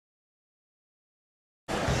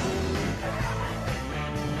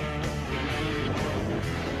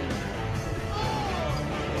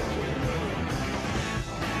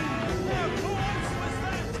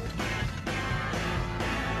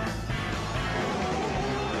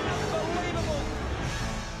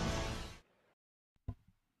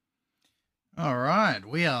All right,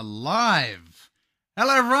 we are live.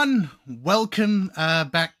 Hello, everyone. Welcome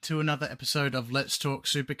back to another episode of Let's Talk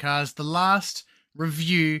Supercars, the last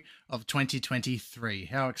review of 2023.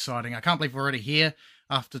 How exciting. I can't believe we're already here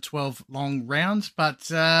after 12 long rounds,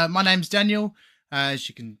 but my name's Daniel, as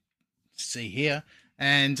you can see here.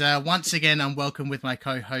 And once again, I'm welcome with my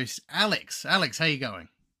co-host, Alex. Alex, how you going?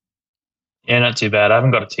 Yeah, not too bad. I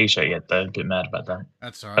haven't got a t-shirt yet, though. A bit mad about that.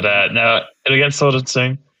 That's all But right. no, it'll get sorted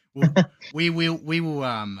soon. We'll, we will we'll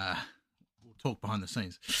talk behind the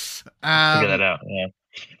scenes. Figure that out.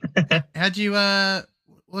 Yeah, How'd you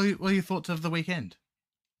what were your thoughts of the weekend?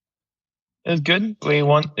 it was good. We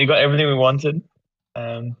got everything we wanted.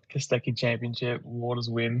 Kostecki Championship, Waters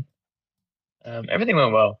win. Everything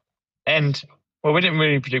went well, and well, we didn't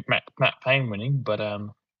really predict Matt Payne winning, but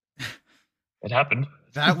it happened.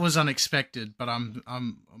 That was unexpected, but oh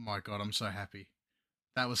my god, I'm so happy.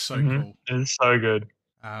 That was so cool. It was so good.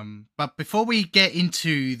 But before we get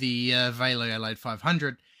into the VAILO Adelaide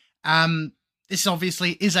 500, this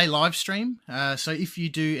obviously is a live stream. So if you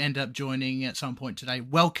do end up joining at some point today,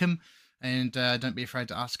 welcome, and don't be afraid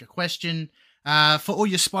to ask a question. For all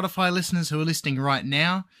your Spotify listeners who are listening right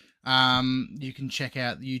now, you can check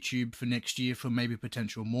out YouTube for next year for maybe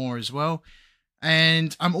potential more as well.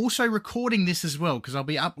 And I'm also recording this as well because I'll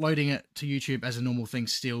be uploading it to YouTube as a normal thing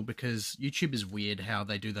still, because YouTube is weird how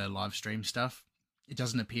they do their live stream stuff. It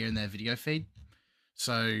doesn't appear in their video feed.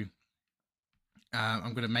 So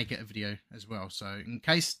I'm going to make it a video as well. So in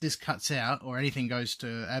case this cuts out or anything goes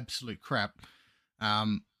to absolute crap,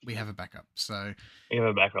 we have a backup. So we have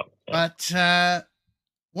a backup. Yeah. But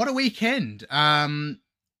what a weekend. Not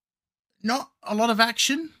a lot of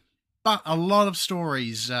action, but a lot of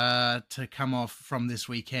stories to come off from this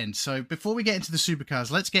weekend. So before we get into the supercars,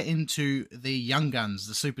 let's get into the young guns,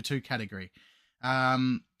 the Super 2 category.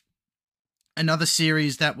 Another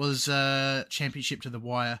series that was championship to the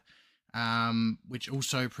wire, which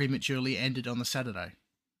also prematurely ended on the Saturday.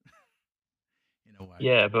 In a way.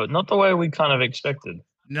 Yeah, but not the way we kind of expected.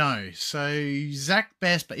 No. So Zach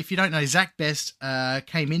Best, but if you don't know, Zach Best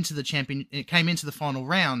came into the final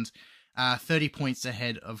round 30 points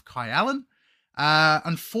ahead of Kai Allen.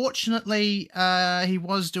 Unfortunately, he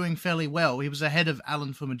was doing fairly well. He was ahead of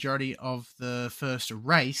Allen for majority of the first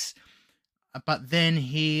race, but then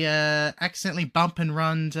he accidentally bump and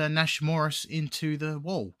run Nash Morris into the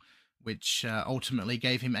wall, which ultimately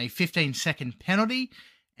gave him a 15-second penalty.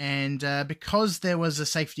 And because there was a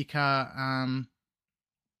safety car, I'm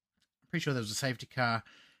pretty sure there was a safety car,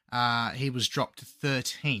 he was dropped to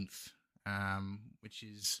 13th, which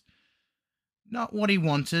is not what he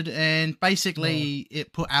wanted, and basically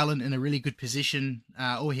it put Allen in a really good position.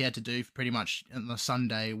 All he had to do pretty much on the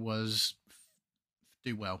Sunday was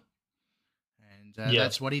do well, and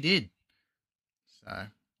that's what he did. So,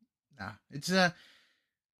 it's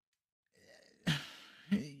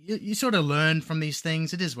you sort of learn from these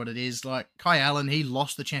things. It is what it is. Like Kai Allen, he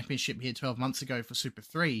lost the championship here 12 months ago for Super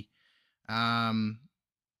 3. And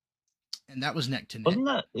that was neck to neck. Wasn't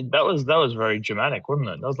that was very dramatic, wasn't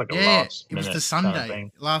it? That was like a last minute. It was the Sunday,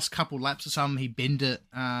 kind of last couple laps or something. He binned it.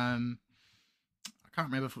 I can't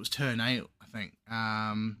remember if it was turn 8, I think.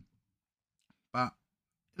 But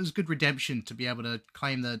it was good redemption to be able to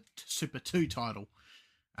claim the Super 2 title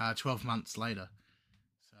 12 months later.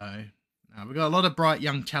 So we've got a lot of bright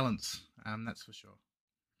young talents, that's for sure.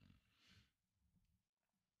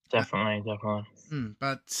 Definitely.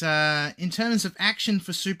 But in terms of action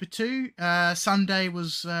for Super 2, Sunday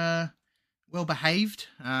was well behaved.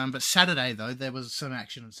 But Saturday, though, there was some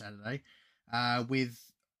action on Saturday with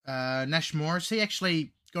Nash Morris. He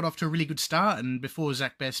actually got off to a really good start, and before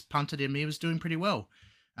Zach Best punted him, he was doing pretty well.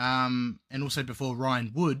 And also before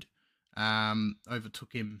Ryan Wood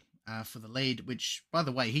overtook him for the lead, which, by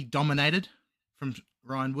the way, he dominated from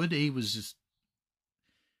Ryan Wood. He was just...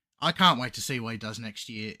 I can't wait to see what he does next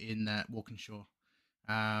year in Walkinshaw.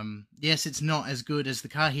 Yes, it's not as good as the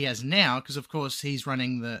car he has now, because of course he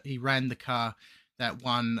ran the car that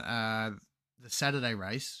won the Saturday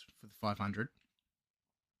race for the 500.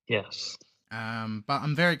 Yes. But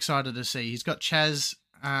I'm very excited to see. He's got Chaz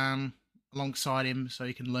alongside him, so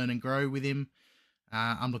he can learn and grow with him.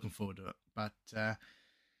 I'm looking forward to it. But there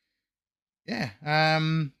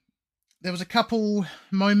was a couple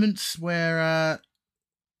moments where.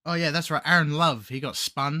 Oh, yeah, that's right. Aaron Love, he got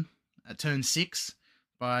spun at turn 6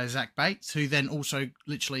 by Zach Bates, who then also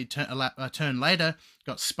literally a turn later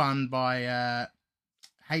got spun by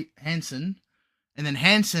Hansen. And then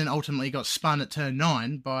Hansen ultimately got spun at turn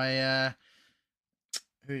 9 by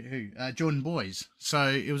Jordan Boys. So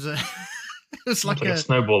it was it was like a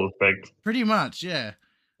snowball effect. Pretty much, yeah.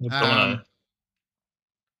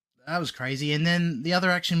 that was crazy. And then the other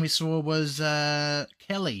action we saw was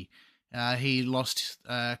Kelly. He lost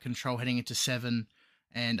control heading into 7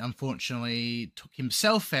 and unfortunately took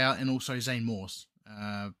himself out and also Zane Morse.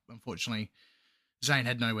 Unfortunately, Zane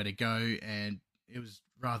had nowhere to go and it was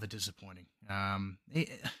rather disappointing. I'm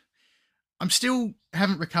still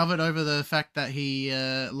haven't recovered over the fact that he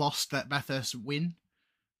lost that Bathurst win.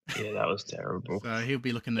 Yeah, that was terrible. So he'll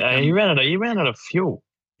be looking to He ran out of fuel.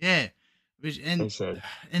 Yeah, They said.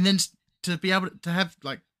 and then to be able to have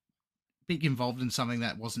like be involved in something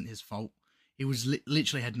that wasn't his fault, he was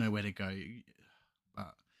literally had nowhere to go.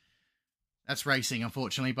 But that's racing,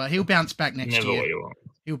 unfortunately. But he'll bounce back next Never year. what you want.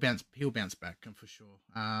 He'll bounce back for sure.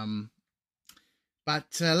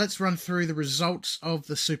 But let's run through the results of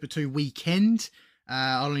the Super 2 weekend.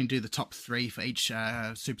 I'll only do the top 3 for each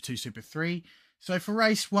Super 2, Super 3. So for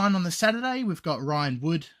race 1 on the Saturday, we've got Ryan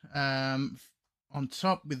Wood on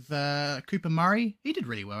top with Cooper Murray. He did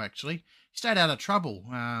really well, actually. He stayed out of trouble,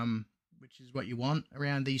 which is what you want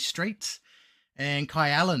around these streets. And Kai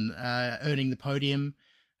Allen earning the podium.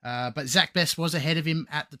 But Zach Best was ahead of him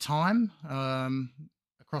at the time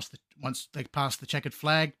once they passed the checkered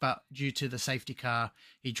flag, but due to the safety car,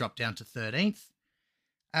 he dropped down to 13th.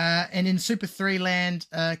 And in Super 3 land,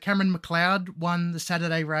 Cameron McLeod won the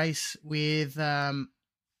Saturday race with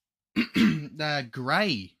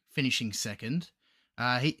Gray finishing second.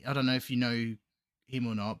 I don't know if you know him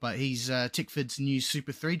or not, but he's Tickford's new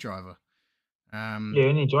Super 3 driver. Yeah,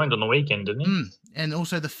 and he joined on the weekend, didn't he? And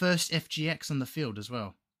also the first FGX on the field as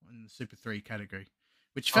well in the Super 3 category,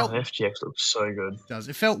 which felt FGX looks so good.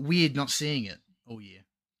 It felt weird not seeing it all year.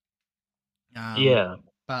 Yeah,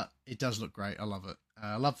 but it does look great. I love it.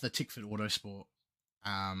 I love the Tickford Autosport.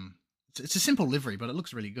 It's a simple livery, but it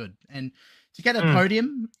looks really good. And to get a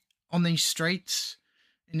podium on these streets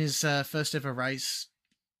in his first ever race,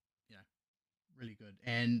 yeah, really good.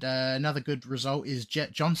 And another good result is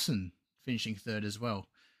Jet Johnson finishing 3rd as well.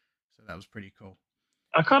 So that was pretty cool.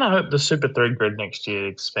 I kind of hope the Super 3 grid next year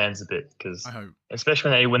expands a bit because,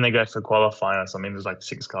 especially when they go for qualifying or something, there's like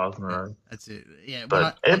 6 cars in a row. That's it. Yeah,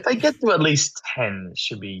 but if they get to at least 10, it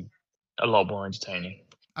should be a lot more entertaining.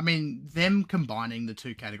 I mean, them combining the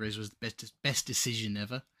 2 categories was the best decision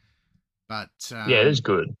ever. But yeah, it is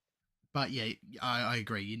good. But yeah, I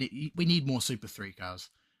agree. We need more Super 3 cars.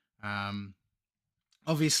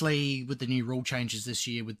 Obviously, with the new rule changes this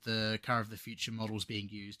year, with the Car of the Future models being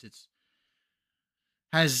used,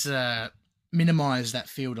 has minimized that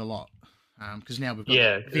field a lot. Because now we've got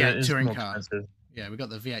the V8 touring car. Expensive. Yeah, we've got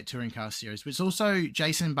the V8 touring car series, which also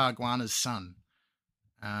Jason Barguana's son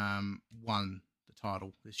won the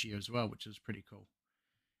title this year as well, which was pretty cool.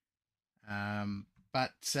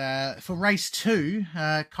 But for race 2,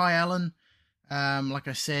 Kai Allen, like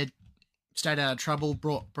I said, stayed out of trouble,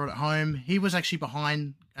 brought it home. He was actually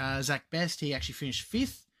behind Zach Best. He actually finished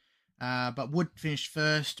 5th, but Wood finished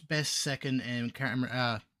 1st, Best 2nd,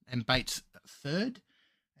 and Bates 3rd.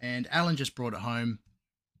 And Allen just brought it home.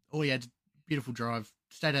 All he had, beautiful drive,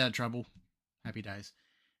 stayed out of trouble, happy days.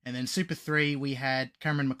 And then Super 3, we had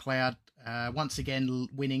Cameron McLeod once again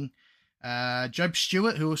winning. Job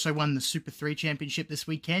Stewart, who also won the Super 3 championship this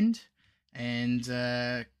weekend. And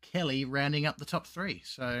Kelly rounding up the top 3.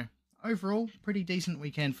 So overall, pretty decent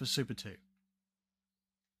weekend for Super 2.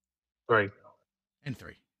 3. And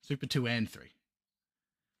 3. Super 2 and 3.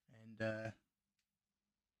 And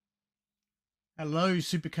hello,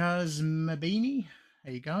 Supercars Mabini.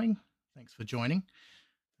 How you going? Thanks for joining.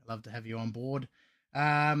 I'd love to have you on board.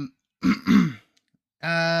 Before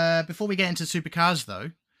we get into Supercars, though,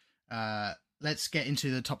 let's get into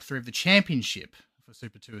the top 3 of the championship for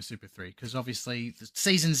Super 2 or Super 3, because obviously the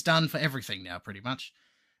season's done for everything now, pretty much.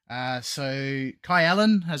 So Kai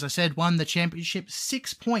Allen, as I said, won the championship,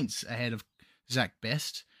 6 points ahead of Zach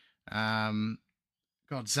Best. God,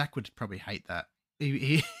 Zach would probably hate that.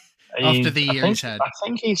 After the year he's had. I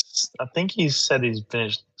think he's said he's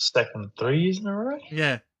finished 2nd 3 years in a row.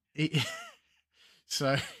 Yeah.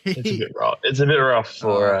 So it's a bit rough. It's a bit rough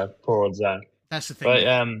for poor old Zach. That's the thing. But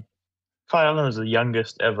Kai Allen was the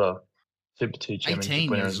youngest ever Super 2 championship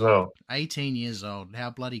winner as well. 18 years old. How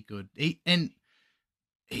bloody good. He's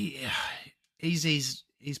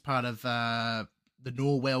part of the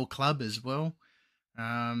Norwell club as well.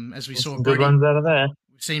 As we saw, good ones out of there.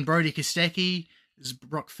 We've seen Brody Kostecki,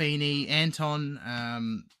 Brock Feeney, Anton.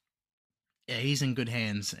 Yeah, he's in good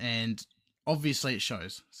hands, and obviously it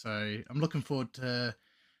shows. So I'm looking forward to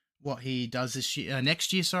what he does this year,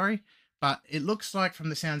 next year. Sorry, but it looks like from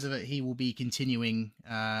the sounds of it, he will be continuing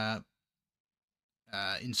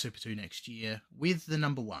in Super 2 next year with the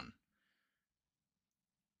number 1.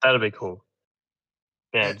 That'll be cool.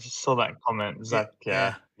 Yeah, just saw that comment, Zach.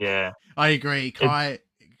 Yeah, Yeah, I agree. it Kai,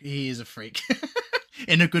 he is a freak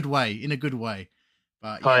in a good way. In a good way.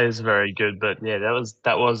 But yeah, Kai is very good, but yeah,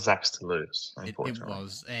 that was Zach's to lose, it unfortunately.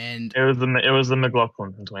 was, and It was the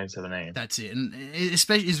McLaughlin from 2017. that's it. And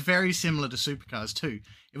especially, it's very similar to Supercars too.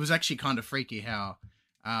 It was actually kind of freaky how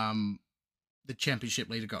the championship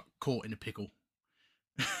leader got caught in a pickle.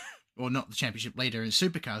 Or not the championship leader in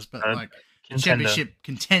Supercars, but Uh, like the Contender. championship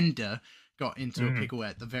contender got into a Mhm. pickle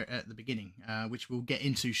at the beginning, which we'll get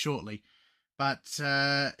into shortly. But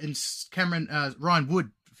Ryan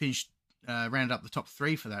Wood finished rounded up the top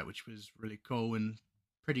 3 for that, which was really cool and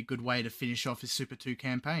pretty good way to finish off his Super 2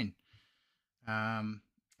 campaign.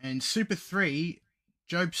 And Super 3,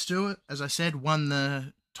 Job Stewart, as I said, won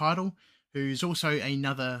the title, who's also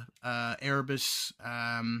another Erebus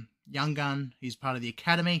young gun. He's part of the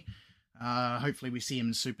academy. Hopefully we see him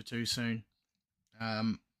in Super 2 soon.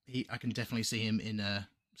 I can definitely see him in a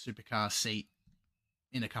supercar seat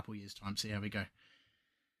in a couple years' time. See how we go.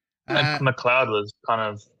 McLeod was kind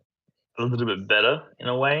of a little bit better in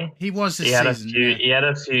a way. He was this He had a season, few. yeah. He had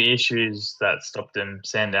a few issues that stopped him.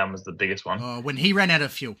 Sandown was the biggest one. When he ran out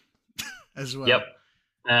of fuel as well. Yep.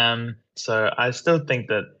 So I still think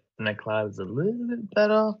that McLeod is a little bit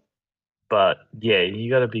better, but yeah, you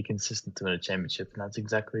got to be consistent to win a championship, and that's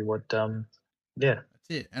exactly what. Yeah, That's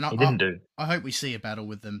it. And he didn't do. I hope we see a battle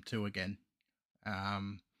with them too again.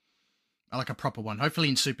 Like a proper one, hopefully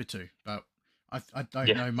in Super 2, but I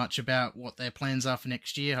don't know much about what their plans are for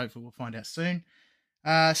next year. Hopefully we'll find out soon.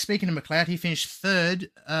 Speaking of McLeod, he finished 3rd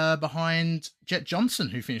behind Jet Johnson,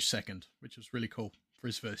 who finished 2nd, which was really cool for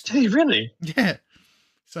his first Did he really? Yeah.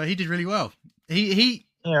 So he did really well. He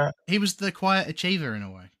Yeah. was the quiet achiever in a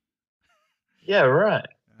way. Yeah. Right.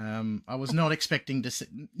 I was not expecting to see,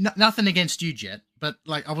 nothing against you, Jet, but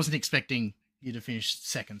like I wasn't expecting you to finish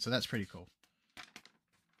 2nd, so that's pretty cool.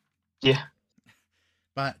 Yeah.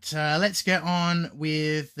 But let's get on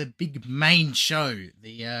with the big main show,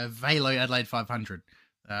 the VAILO Adelaide 500,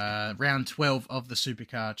 round 12 of the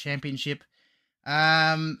Supercar Championship.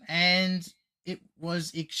 And it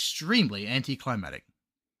was extremely anticlimactic.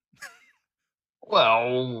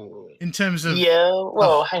 Well, In terms of... yeah.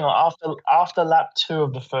 Well, hang on. After lap 2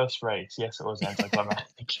 of the first race, yes, it was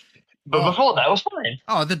anticlimactic. But before that, it was fine.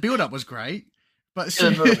 Oh, the build-up was great. But as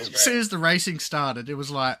Yeah, soon as the racing started, it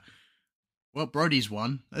was like, well, Brody's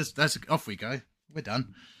won. That's off we go. We're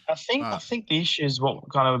done. I think the issue is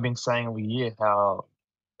what kind of we've been saying all year, how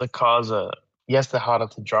the cars are, yes, they're harder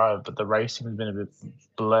to drive, but the racing has been a bit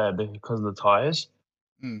blurred because of the tyres.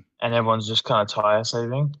 Mm. And everyone's just kind of tyre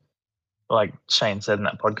saving, like Shane said in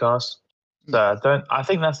that podcast. So I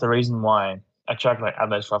think that's the reason why a track like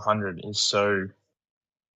Adelaide 500 is so,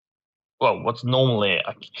 well, what's normally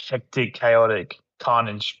a hectic, chaotic,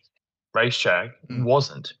 carnage racetrack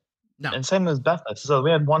wasn't. No. And same as Bathurst. So we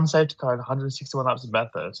had one safety car at 161 laps at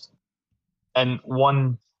Bathurst, and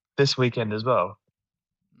one this weekend as well.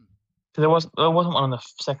 So there wasn't one on the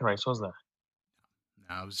second race, was there?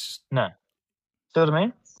 No, it was just... No. See what I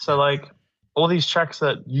mean? So like all these tracks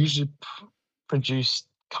that usually produce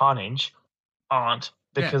carnage aren't,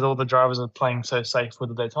 because all the drivers are playing so safe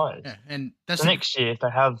with their tires. Yeah, and that's so next year if they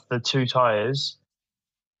have the 2 tires,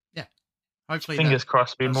 hopefully fingers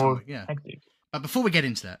crossed, be more yeah. hectic. But before we get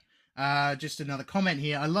into that, just another comment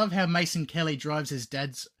here. I love how Mason Kelly drives his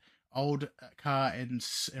dad's old car and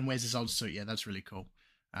wears his old suit. Yeah, that's really cool.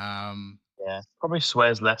 Yeah, probably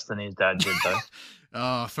swears less than his dad did though.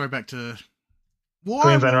 Oh, throwback to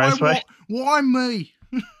why me?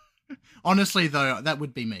 Honestly, though, that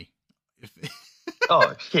would be me.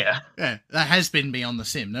 Oh yeah, yeah, that has been me on the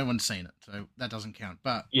sim. No one's seen it, so that doesn't count.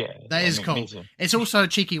 But yeah, that is cool. It's also a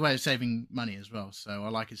cheeky way of saving money as well. So I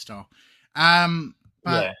like his style.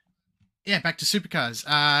 But yeah, back to Supercars.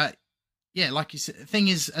 Yeah, like you said, the thing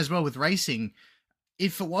is as well with racing,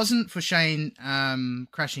 if it wasn't for Shane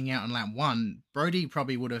crashing out on lap 1, Brody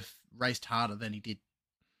probably would have raced harder than he did.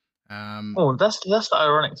 Well, that's the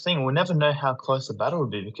ironic thing. We'll never know how close the battle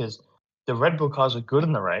would be because the Red Bull cars were good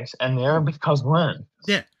in the race and the Arabic cars weren't.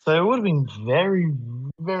 Yeah. So it would have been very,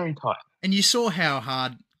 very tight. And you saw how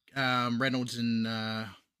hard Reynolds and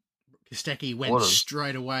Kostecki went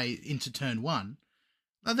straight away into turn 1.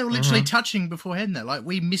 Like, they were literally touching before heading there. Like,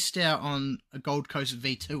 we missed out on a Gold Coast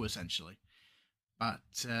V2, essentially. But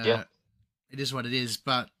it is what it is.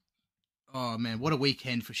 But, oh, man, what a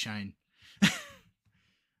weekend for Shane.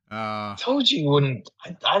 Told you he wouldn't.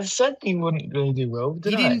 I said he wouldn't really do well,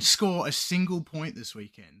 He didn't score a single point this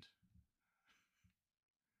weekend.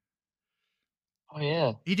 Oh,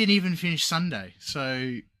 yeah. He didn't even finish Sunday.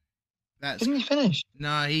 So, that's... Didn't he finish?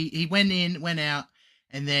 No, he went in, went out,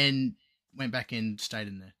 and then went back in, stayed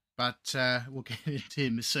in there. but we'll get into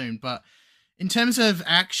him soon. But in terms of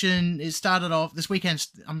action, it started off this weekend.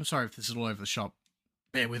 I'm sorry if this is all over the shop.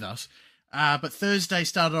 Bear with us. But Thursday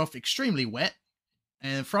started off extremely wet,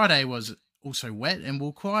 and Friday was also wet, and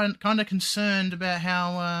we're quite kind of concerned about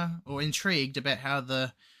how, or intrigued about how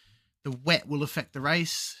the wet will affect the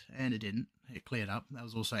race, and it didn't. It cleared up. That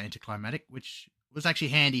was also anticlimactic, which was actually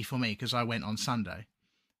handy for me because I went on Sunday,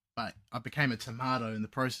 but I became a tomato in the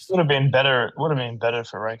process. Would have been better. Would have been better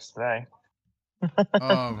for race today.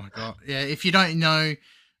 Oh my god! Yeah, if you don't know,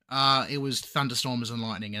 it was thunderstorms and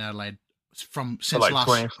lightning in Adelaide since like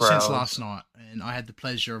last night, and I had the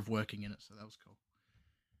pleasure of working in it, so that was cool.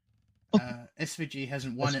 SVG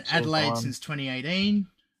hasn't won at Adelaide since 2018.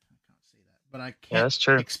 I can't see that, but I kept that's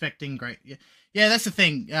true. expecting great. Yeah, that's the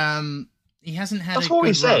thing. He hasn't had. That's what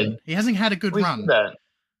we said. He hasn't had a good run.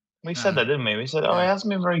 We said that, didn't we? We said, he hasn't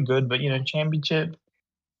been very good, but championship.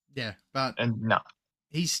 Yeah, but no,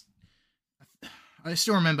 he's. I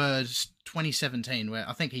still remember 2017 where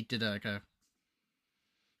I think he did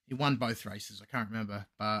he won both races. I can't remember,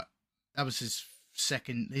 but that was his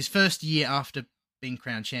first year after being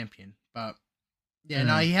crowned champion. But yeah,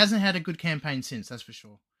 no, he hasn't had a good campaign since. That's for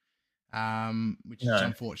sure. Which is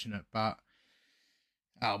unfortunate, but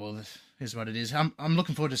oh well, this is what it is. I'm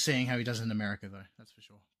looking forward to seeing how he does in America, though. That's for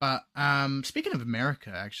sure. But speaking of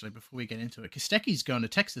America, actually, before we get into it, Kostecki's going to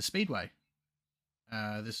Texas Speedway.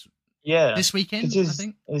 This weekend, I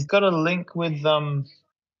think. He's got a link with I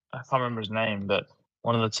can't remember his name, but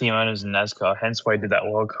one of the team owners in NASCAR. Hence why he did that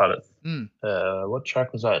wild card at what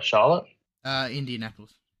track was that? Charlotte?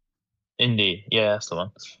 Indianapolis. Indy, yeah, that's the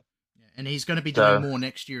one. Yeah, and he's going to be doing more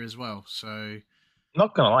next year as well. So,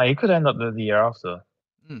 not gonna lie, he could end up the year after.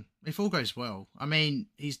 If all goes well, I mean,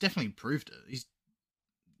 he's definitely proved it.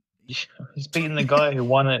 He's beaten the guy who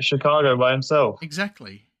won at Chicago by himself.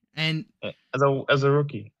 Exactly. And as a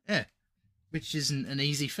rookie. Yeah. Which isn't an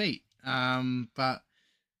easy feat. But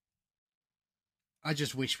I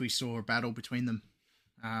just wish we saw a battle between them.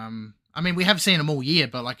 I mean, we have seen them all year,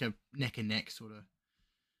 but like a neck and neck sort of.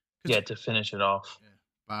 Yeah, to finish it off. Yeah,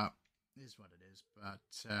 but it is what it is.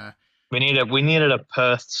 But we needed a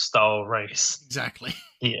Perth style race. Exactly.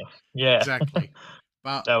 Yeah. Exactly.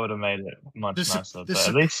 But that would have made it much nicer. But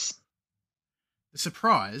at least the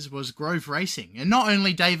surprise was Grove Racing, and not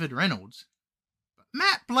only David Reynolds, but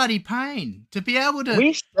Matt bloody Payne to be able to.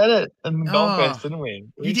 We said it in the Gold Coast, didn't we?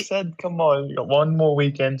 We said, "Come on, you got one more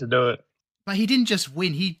weekend to do it." But he didn't just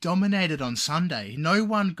win; he dominated on Sunday. No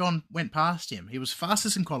one went past him. He was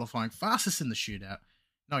fastest in qualifying, fastest in the shootout.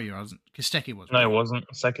 No, he wasn't. Kostecki was. No, he wasn't.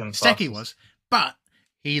 Second. Kostecki was, but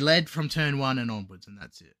he led from turn 1 and onwards, and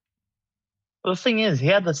that's it. Well, the thing is, he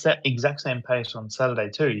had the exact same pace on Saturday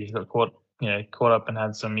too. He got caught up and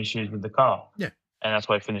had some issues with the car. Yeah. And that's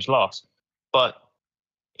why he finished last. But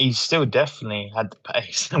he still definitely had the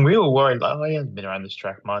pace. And we were worried, like, he hasn't been around this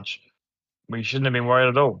track much. We shouldn't have been worried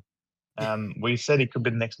at all. We said he could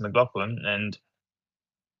be the next McLaughlin, and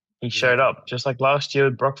he showed up. Just like last year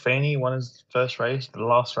with Brock Feeney, won his first race, the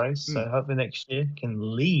last race. So hopefully next year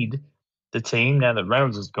can lead the team now that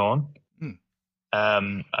Reynolds is gone.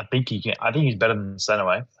 I think he can. I think he's better than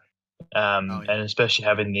Stanaway, and especially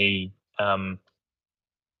having the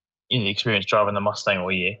experience driving the Mustang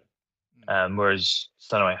all year, whereas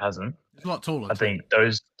Stanaway hasn't. It's a lot taller. I think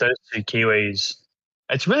those two Kiwis.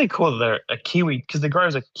 It's really cool that they're a Kiwi because the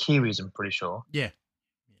Groves are Kiwis. I'm pretty sure. Yeah.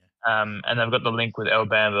 And they've got the link with El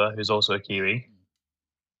Bamba, who's also a Kiwi,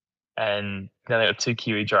 and now they've got 2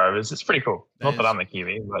 Kiwi drivers. It's pretty cool. Not that I'm a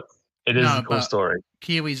Kiwi, but. It is a cool story.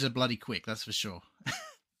 Kiwis are bloody quick, that's for sure.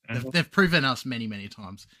 They've proven us many, many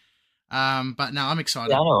times. But no, I'm excited.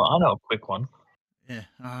 Yeah, I know a quick one. Yeah.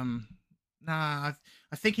 I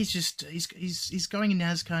think he's going in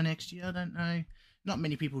NASCAR next year. I don't know. Not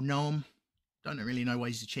many people know him. Don't really know what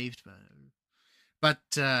he's achieved, but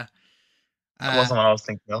that wasn't what I was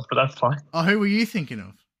thinking of, but that's fine. Oh, who were you thinking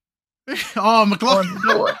of? Oh,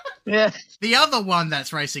 McLaughlin. Yeah. The other one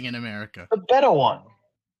that's racing in America. The better one.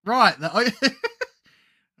 Right, the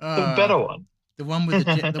better one, the one with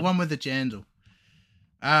the one with the jandal.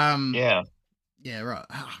 Yeah, right.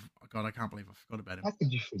 Oh, God, I can't believe I forgot about him. How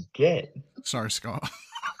could you forget? Sorry, Scott.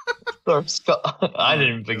 Sorry, Scott. I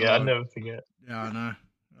didn't forget. I never forget. Yeah, I know.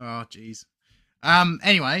 Oh, jeez.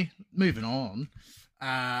 Anyway, moving on.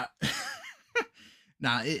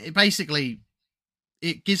 It basically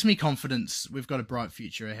it gives me confidence. We've got a bright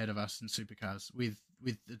future ahead of us in supercars with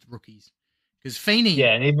the rookies. Because Feeney...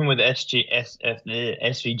 Yeah, and even with SVG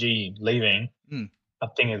leaving, I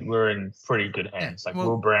think we're in pretty good hands.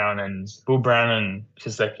 Will Brown and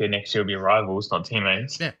Kostecki next year will be rivals, not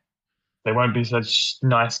teammates. Yeah. There won't be such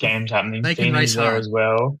nice games happening. They can race there hard as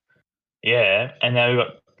well. Yeah, and now we've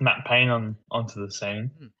got Matt Payne onto the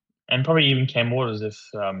scene, Hmm. and probably even Cam Waters if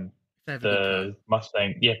They have a good car. the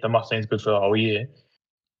Mustang. Yeah, if the Mustang's good for the whole year.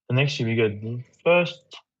 The next year we good. First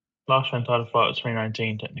last round title fight was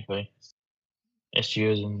 2019 technically.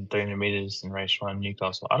 SGOs and 300 meters in race one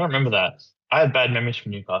Newcastle. I don't remember that. I have bad memories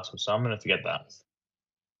from Newcastle, so I'm gonna forget that.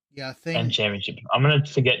 Yeah, I And think. championship. I'm gonna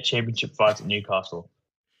forget championship fights at Newcastle.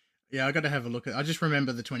 Yeah, I got to have a look at. I just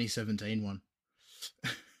remember the 2017 one.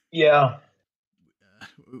 Yeah,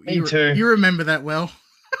 me too. You remember that well.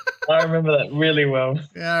 I remember that really well.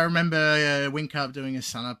 Yeah, I remember Wingcup doing a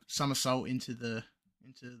somersault into the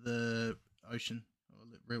ocean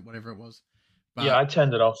or whatever it was. Yeah, But I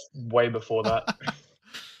turned it off way before that.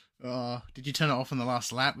 oh, did you turn it off on the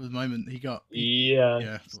last lap? The moment Yeah,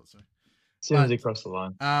 yeah, I thought so. as soon as But he crossed the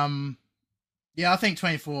line. yeah, I think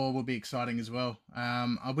 24 will be exciting as well.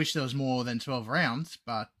 I wish there was more than 12 rounds,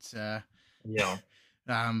 but Yeah,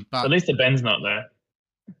 but at least the Ben's not there.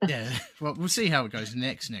 yeah, well, we'll see how it goes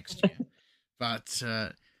next year. But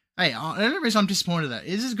hey, the only reason I'm disappointed that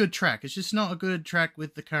it is a good track. It's just not a good track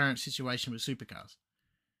with the current situation with supercars.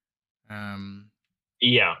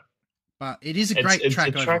 Yeah, But it is a it's great it's a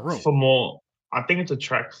track track overall. for more. I think it's a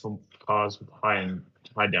track for cars with high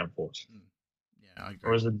downforce. Mm, yeah, I agree.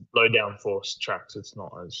 Whereas the low downforce tracks, it's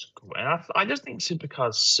not as cool. And I just think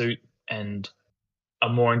supercars suit and are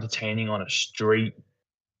more entertaining on a street,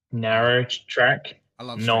 Oh, narrow track, I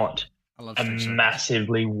love street. not I love a street circuits.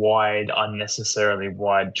 massively wide, unnecessarily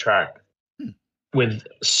wide track Hmm. with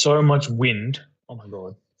so much wind. Oh my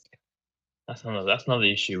god, that's not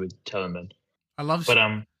the issue with Telemann. I love But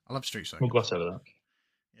I love street we'll circuits. gloss over that.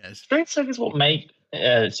 Yes. Street circuits what make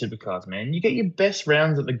supercars, man. You get your best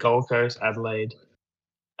rounds at the Gold Coast, Adelaide.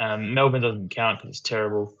 Melbourne doesn't count because it's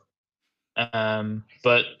terrible.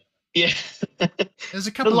 But yeah, There's a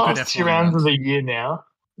the couple good last two F1 rounds of runs. the year now.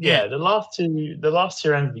 Yeah. Yeah, the last two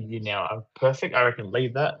rounds of the year now are perfect. I reckon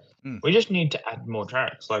leave that. Mm. We just need to add more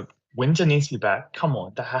tracks. Like Windsor needs to be back. Come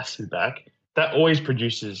on, that has to be back. That always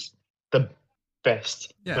produces the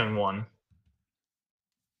best Yeah. Turn One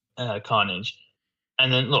carnage.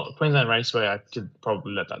 And then look, Queensland Raceway, I could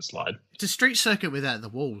probably let that slide. It's a street circuit without the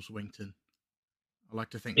walls, Wington. I like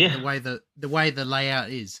to think Yeah, the way the layout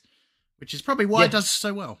is, which is probably why it yeah, does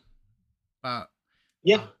so well. But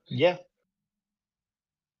yeah, yeah,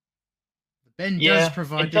 Ben does yeah.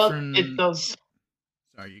 provide It does. It different. does.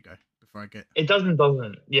 Sorry, you go before I get. It doesn't.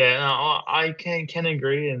 Yeah, no, I can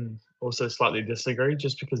agree and also slightly disagree.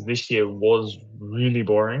 Just because this year was really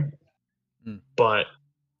boring, Mm. but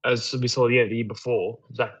as we saw, the year before,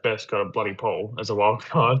 Zach Best got a bloody pole as a wild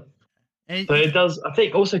card. And So it does. I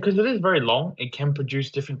think also because it is very long, it can produce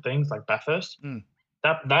different things like Bathurst. mm.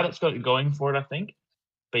 That it's got it going for it, I think.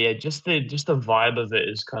 But yeah, just the vibe of it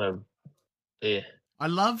is kind of yeah. I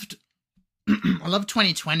loved I love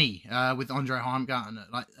 2020 with Andre Heimgartner.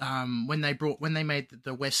 Like when they made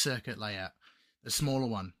the West Circuit layout, the smaller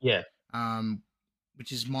one, Yeah, um,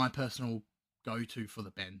 which is my personal go-to for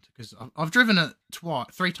the bend because I've driven it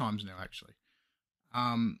three times now actually,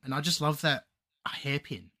 and I just love that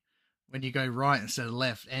hairpin when you go right instead of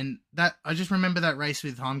left, and that I just remember that race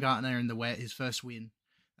with Heimgartner in his first win.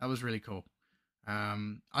 That was really cool.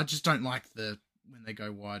 I just don't like when they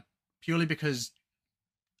go wide purely because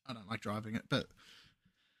I don't like driving it, but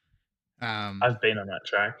I've been on that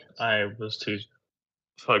track. I was too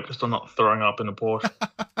focused on not throwing up in a Porsche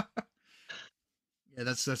yeah,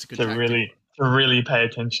 that's a good to tactic. really pay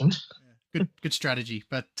attention. Yeah, good strategy,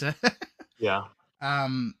 but Yeah.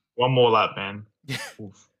 um, One more lap, man. yeah,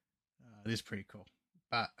 Oof. it is pretty cool.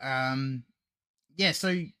 But yeah,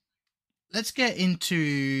 so let's get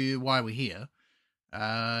into why we're here.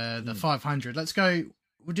 The 500. Let's go.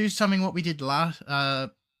 We'll do something what we did last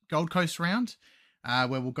Gold Coast round, where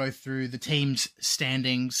we'll go through the team's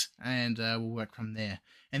standings and we'll work from there.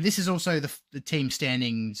 And this is also the team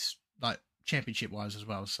standings, like championship wise as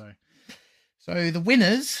well. So the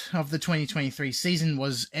winners of the 2023 season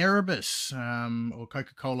was Erebus, or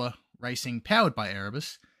Coca-Cola Racing, powered by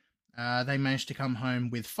Erebus. They managed to come home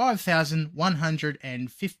with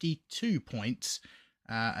 5,152 points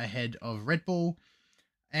ahead of Red Bull.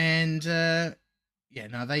 And yeah,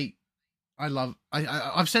 no,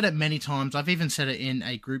 I've said it many times. I've even said it in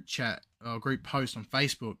a group chat or group post on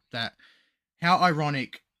Facebook that how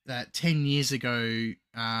ironic that 10 years ago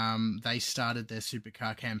they started their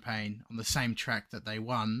supercar campaign on the same track that they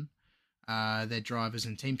won their drivers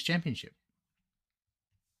and teams championship.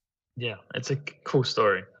 Yeah, it's a cool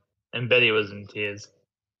story. And Betty was in tears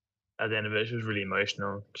at the end of it. She was really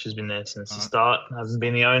emotional. She's been there since the start, hasn't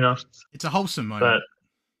been the owner. It's a wholesome But moment.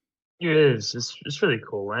 it is. It's really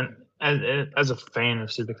cool. And as a fan of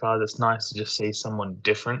Supercars, it's nice to just see someone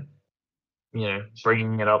different,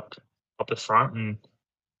 bringing it up the front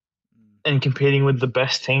and competing with the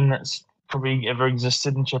best team that's probably ever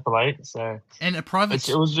existed in Triple Eight. So And it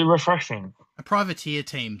was refreshing. A privateer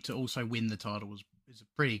team to also win the title is a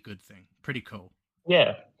pretty good thing. Pretty cool.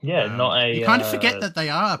 Yeah, not a. You kind of forget that they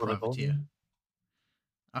are a privateer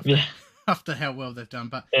Yeah. after how well they've done.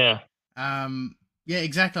 But yeah, yeah,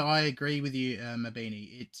 exactly. I agree with you,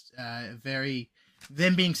 Mabini. It's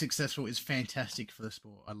them being successful is fantastic for the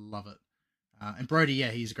sport. I love it. And Brody,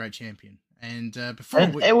 yeah, he's a great champion. And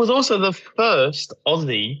it was also the first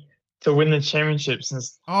Aussie to win the championship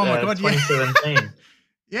since 2017.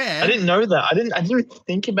 Yeah. I didn't know that. I didn't even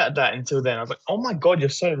think about that until then. I was like, oh my God, you're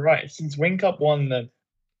so right. Since Wing Cup won the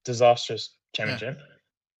disastrous championship,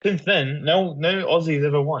 since then, no Aussies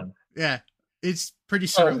ever won. Yeah, it's pretty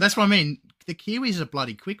surreal. That's what I mean. The Kiwis are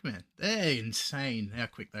bloody quick, man. They're insane how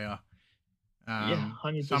quick they are.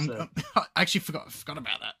 100%. So I actually forgot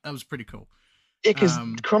about that. That was pretty cool. Yeah, because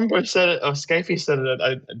Crombo said it, or Scafie said it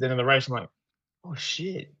at the end of the race. I'm like, oh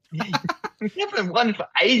shit. Yeah, we haven't won for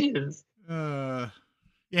ages. Yeah,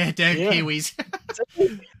 damn Kiwis.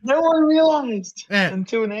 No one realized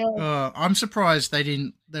until now. I'm surprised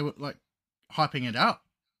they were like hyping it up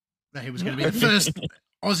that he was going to be the first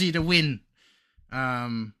Aussie to win.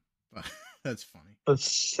 But that's funny. For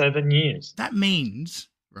 7 years. That means,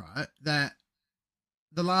 right, that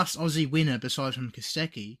the last Aussie winner besides from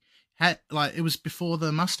Kostecki it was before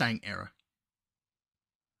the Mustang era.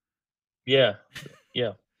 Yeah.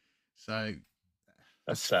 So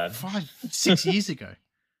that's sad. 5-6 years ago.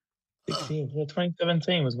 6 years. Yeah,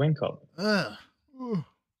 2017 was Wing Cup.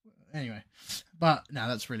 Anyway, but no,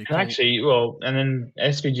 that's really cool. And actually, and then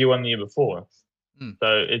SVG won the year before.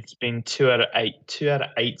 So it's been 2 out of 8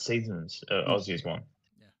 seasons Aussies won.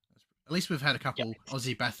 Yeah, at least we've had a couple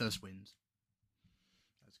Aussie Bathurst wins.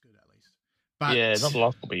 That's good, at least. But yeah, not the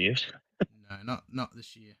last couple of years. No, not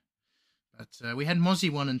this year. But we had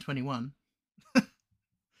Mozzie won in 21.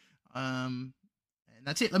 And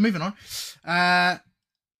that's it. Moving on.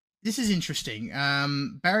 This is interesting.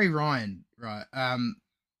 Barry Ryan, right?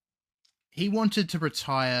 He wanted to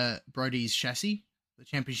retire Brody's chassis, the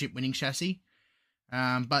championship winning chassis.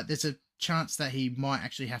 But there's a chance that he might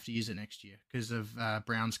actually have to use it next year because of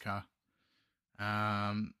Brown's car.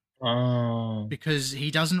 Because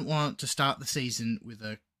he doesn't want to start the season with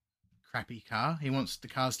a crappy car. He wants the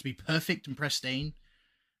cars to be perfect and pristine,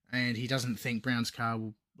 and he doesn't think Brown's car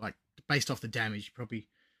will, based off the damage, probably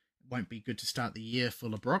won't be good to start the year for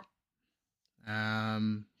LeBrock.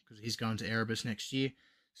 Because he's going to Erebus next year.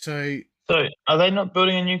 So are they not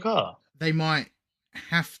building a new car? They might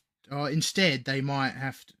have. Or instead, they might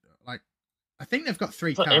have to, I think they've got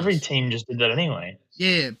 3 cars. Every team just did that anyway.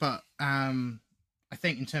 Yeah, but I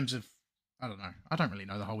think in terms of, I don't know. I don't really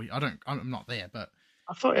know the whole. I'm not there, but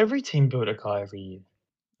I thought every team built a car every year.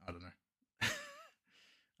 I don't know.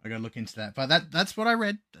 I gotta look into that. But that's what I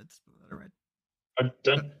read. I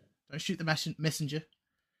don't shoot the messenger.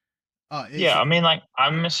 Oh, yeah, I mean,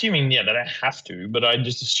 I'm assuming they don't have to, but I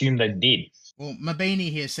just assumed they did. Well,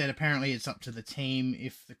 Mabini here said apparently it's up to the team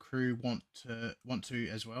if the crew want to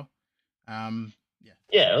as well.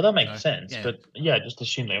 Yeah, well, that makes sense. Yeah. But yeah, just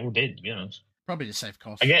assume they all did, to be honest. Probably to save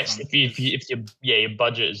costs. I guess if your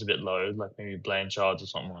budget is a bit low, like maybe Blanchard's or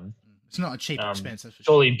someone. It's not a cheap expense. That's for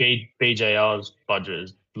surely BJR's budget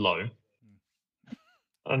is low.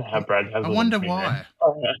 I don't know how Brad has. I wonder why.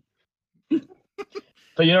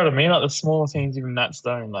 But you know what I mean? Like the smaller teams, even that's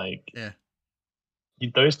done.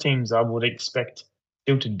 Those teams I would expect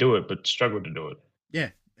still to do it, but struggle to do it. Yeah,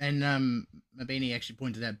 and Mabini actually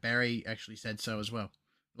pointed out Barry actually said so as well.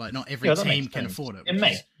 Not every team can afford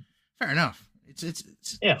it. Fair enough. It's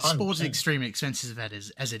sports is extremely expensive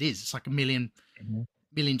as it is. It's like $1 million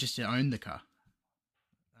just to own the car.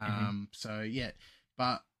 So yeah,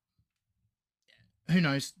 but who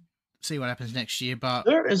knows? See what happens next year. But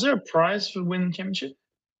is there a prize for winning the championship?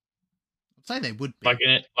 I'd say they would be like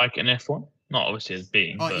in F1. Not obviously as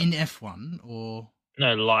being. In F1 or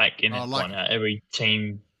no, like in F1. How every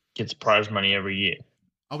team gets prize money every year.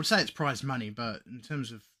 I would say it's prize money, but in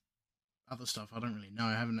terms of other stuff, I don't really know.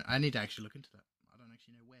 I need to actually look into that. I don't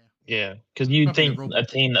actually know where. Yeah, because you'd think a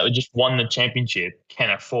team that just won the championship can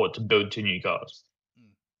afford to build 2 new cars.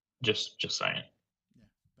 Just saying. Yeah,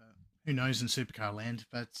 but who knows in supercar land?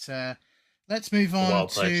 But let's move on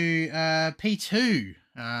to P2,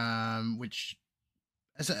 which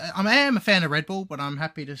I am a fan of Red Bull, but I'm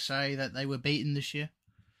happy to say that they were beaten this year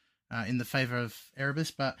in the favour of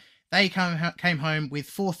Erebus. But they came home with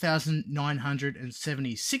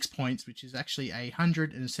 4,976 points, which is actually a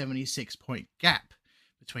 176-point gap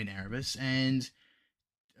between Erebus, and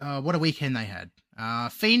what a weekend they had.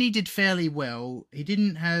 Feeney did fairly well. He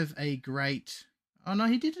didn't have a great. Oh no,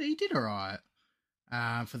 he did. He did all right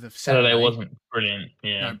for the Saturday. Saturday wasn't brilliant.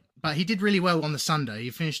 Yeah. No, but he did really well on the Sunday.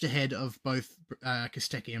 He finished ahead of both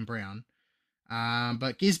Kostecki and Brown.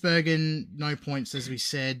 But Gisbergen, no points, as we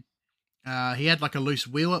said. He had like a loose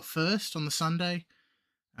wheel at first on the Sunday.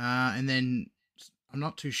 And then I'm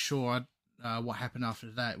not too sure what happened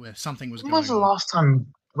after that, where something was going on.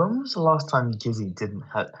 When was the last time Gizzy didn't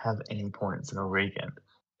have any points in a weekend?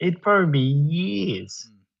 It'd probably be years.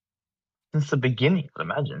 Since the beginning, I'd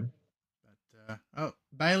imagine. But,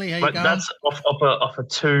 Bailey, how you going? But that's off a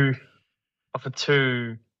two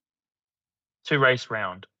race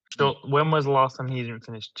round. So when was the last time he didn't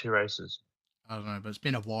finish 2 races? I don't know, but it's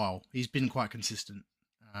been a while. He's been quite consistent.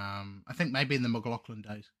 I think maybe in the McLaughlin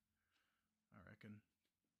days. I reckon.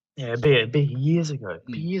 Yeah, it'd be years ago.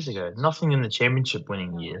 Years ago. Nothing in the championship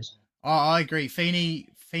winning years. Oh, I agree.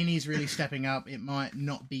 Feeney's really stepping up. It might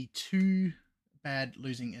not be too bad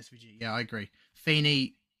losing SVG. Yeah, I agree.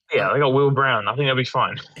 Feeney. Yeah, they got Will Brown. I think they'll be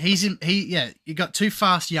fine. You got 2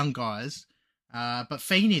 fast young guys. But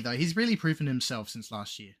Feeney though, he's really proven himself since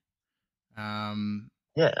last year.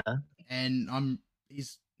 Yeah. And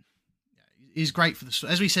he's great for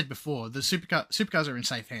as we said before, the supercars are in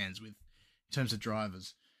safe hands in terms of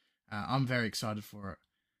drivers. I'm very excited for it.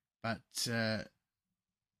 But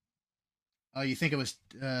you think it was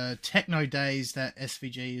Techno Days that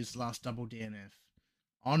SVG is last double DNF?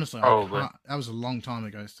 Honestly, that was a long time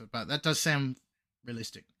ago, but that does sound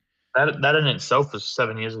realistic. That in itself was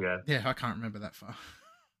 7 years ago. Yeah, I can't remember that far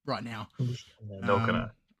right now.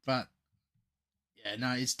 But yeah,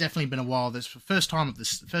 no, it's definitely been a while. This first time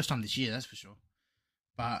this year, that's for sure.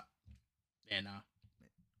 But yeah, no,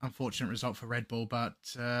 unfortunate result for Red Bull. But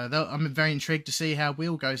I'm very intrigued to see how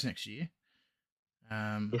Will goes next year.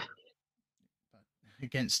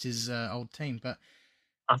 Against his old team, but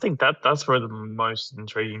I think that's where the most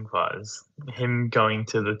intriguing part is him going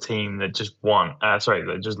to the team that just won.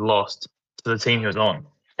 That just lost to the team he was on.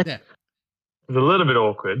 Yeah. It was a little bit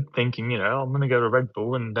awkward thinking, I'm going to go to Red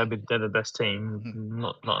Bull and they're the best team. Mm-hmm.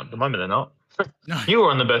 Not at the moment, they're not. No. You were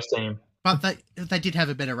on the best team. But they did have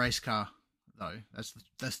a better race car, though. That's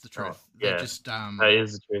the truth. Yeah, that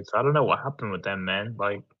is the truth. I don't know what happened with them, man.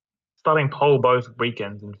 Like, starting pole both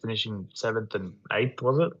weekends and finishing 7th and 8th,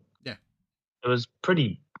 was it? Yeah. It was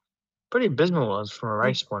pretty abysmal from a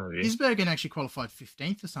race point of view. Gisbergen actually qualified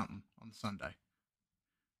 15th or something on the Sunday.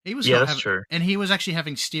 He was that's true. And he was actually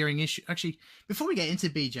having steering issues. Actually, before we get into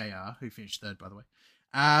BJR, who finished 3rd, by the way,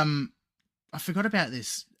 I forgot about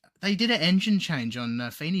this. They did an engine change on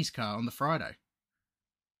Feeney's car on the Friday.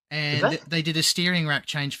 And they did a steering rack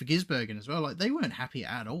change for Gisbergen as well. Like, they weren't happy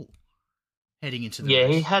at all heading into the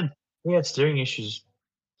race. He had steering issues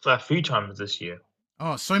a few times this year.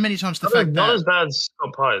 Oh, so many times. Not as bad as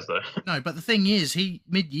Scott Pies, though. No, but the thing is,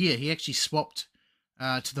 mid-year, he actually swapped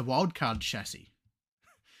to the wildcard chassis.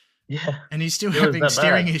 Yeah. And he's still having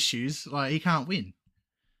steering issues. Like, he can't win.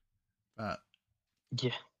 But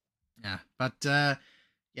yeah. Yeah. But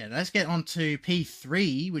let's get on to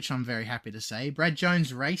P3, which I'm very happy to say. Brad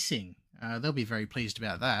Jones Racing. They'll be very pleased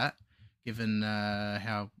about that, given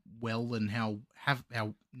how well and how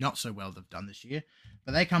not so well they've done this year.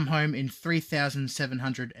 But they come home in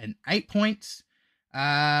 3,708 points.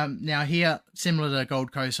 Now here, similar to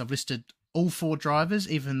Gold Coast, I've listed all 4 drivers,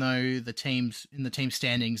 even though the team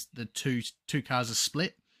standings, the two cars are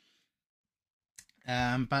split.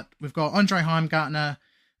 But we've got Andre Heimgartner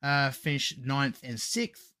finished 9th and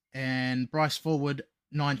 6th, and Bryce Forward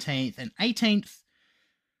 19th and 18th.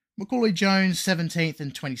 Macaulay Jones 17th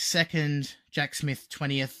and 22nd. Jack Smith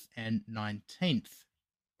 20th and 19th.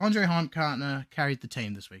 Andre Heimgartner carried the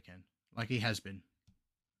team this weekend, like he has been.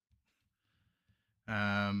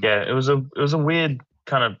 It was a weird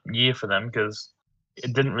kind of year for them because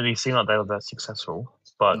it didn't really seem like they were that successful.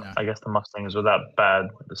 But no. I guess the Mustangs were that bad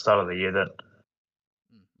at the start of the year that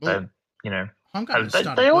they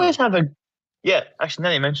always have a actually now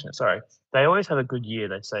you mention it, sorry. They always have a good year,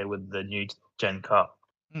 they say, with the new gen car,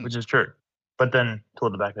 which is true. But then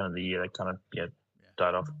toward the back end of the year they kind of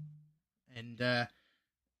died off. And the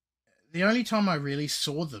only time I really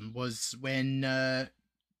saw them was when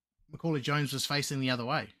Macaulay Jones was facing the other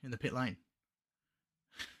way in the pit lane.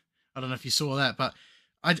 I don't know if you saw that, but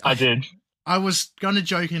I did. I was going to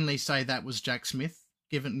jokingly say that was Jack Smith,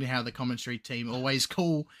 given how the commentary team always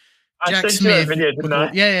call Jack Smith. Video, didn't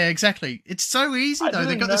I? Yeah, exactly. It's so easy, though.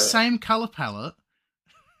 They've got the same colour palette.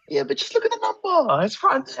 Yeah, but just look at the number. It's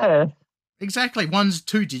right there. Exactly. One's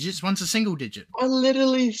 2 digits, one's a single digit. I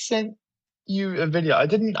literally sent you a video. I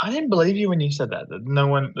didn't believe you when you said that they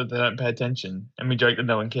don't pay attention, and we joke that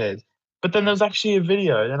no one cares. But then Yeah, there's actually a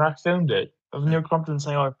video, and I filmed it of yeah, Neil Crompton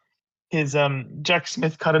saying, "Oh, his Jack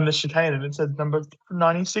Smith cut in the chicane," and it said number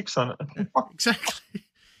 96 on yeah, it. exactly.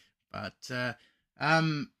 But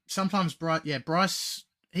sometimes Bryce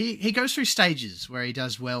he goes through stages where he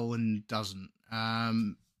does well and doesn't.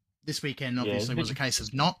 This weekend Yeah, it's a obviously bit was a case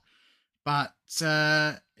of inconsistent. not. But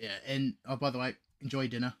yeah, and oh, by the way, enjoy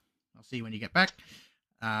dinner. I'll see you when you get back.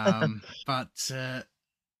 But yeah,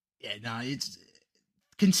 no, it's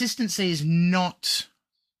consistency is not.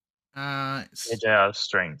 It's, JJR's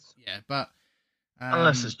strength, yeah, but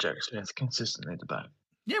unless it's um, Jack Smith consistently at the back.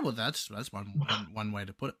 yeah, well, that's one way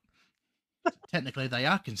to put it. Technically, they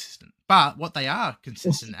are consistent, but what they are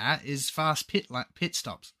consistent at is fast pit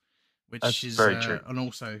stops, which That's is very true. and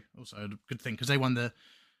also a good thing because they won the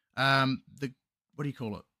what do you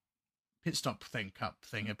call it, pit stop thing, cup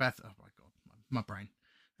thing at Bath. Oh my god, my brain.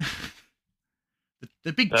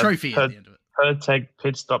 The big The trophy at the end of it. per tag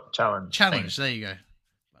pit stop challenge Challenge. thing. There you go.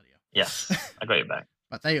 Bloody Yes, hell. I got you back.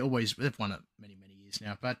 But they've won it many years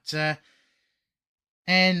now. But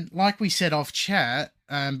and like we said off chat,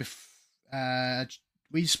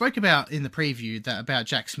 we spoke about in the preview about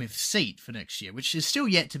Jack Smith's seat for next year, which is still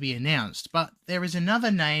yet to be announced. But there is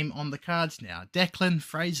another name on the cards now, Declan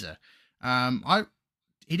Fraser.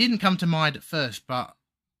 He didn't come to mind at first, but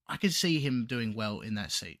I could see him doing well in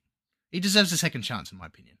that seat. He deserves a second chance, in my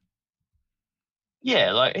opinion.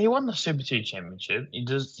 Yeah, like he won the Super 2 championship. He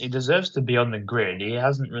deserves to be on the grid. He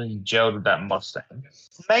hasn't really gelled with that Mustang.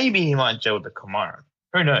 Maybe he might gel with the Camaro.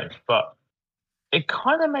 Who knows? But it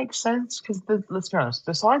kind of makes sense because let's be honest,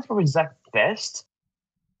 besides probably Zach Best,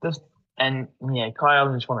 this and yeah, Kyle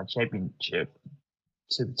Allen just won a championship,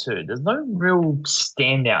 Super 2. There's no real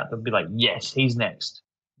standout that'd be like, yes, he's next.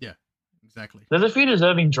 Yeah, exactly. There's a few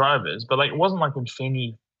deserving drivers, but like it wasn't like when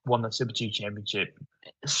Feeney won the Super 2 championship,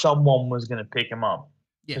 someone was going to pick him up.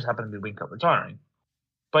 Yeah. Just happened to be Wing Cup retiring.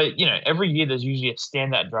 But every year there's usually a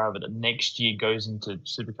standout driver that next year goes into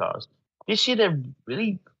supercars. This year they're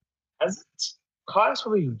really hasn't. Kyle's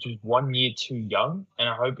probably just 1 year too young, and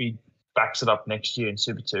I hope he backs it up next year in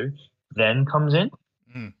Super 2, then comes in.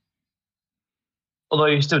 Mm. Although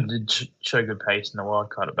he still did show good pace in the wild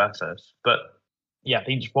card at Bathurst. But yeah, I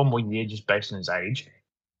think just one more year just based on his age,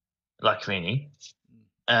 like Feeney.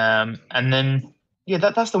 And then, yeah,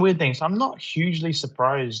 that's the weird thing. So I'm not hugely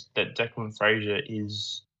surprised that Declan Fraser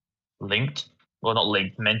is linked, well, not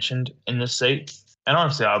linked, mentioned in this seat. And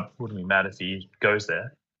honestly, I wouldn't be mad if he goes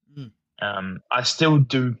there. I still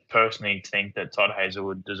do personally think that Todd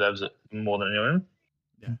Hazelwood deserves it more than anyone.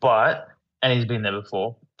 Yeah. And he's been there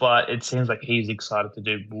before, but it seems like he's excited to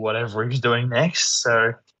do whatever he's doing next.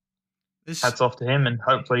 So hats off to him, and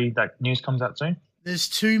hopefully that news comes out soon. There's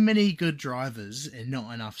too many good drivers and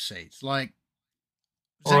not enough seats. Like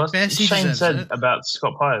Zach Best, Shane said it. About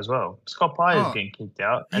Scott Pye as well. Scott Pye is getting kicked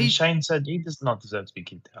out, and Shane said he does not deserve to be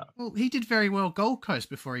kicked out. Well, he did very well Gold Coast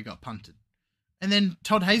before he got punted. And then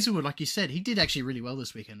Todd Hazelwood, like you said, he did actually really well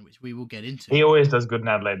this weekend, which we will get into. He always does good in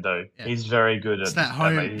Adelaide, though. Yeah. He's very good at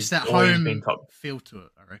Adelaide. It's that home feel to it,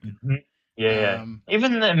 I reckon. Mm-hmm. Yeah.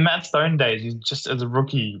 Even in Matt Stone days, he's just as a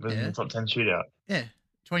rookie was in the top 10 shootout. Yeah,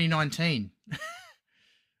 2019.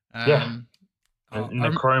 In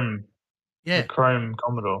the Chrome. Yeah, the Chrome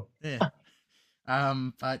Commodore. Yeah.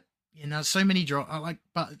 But so many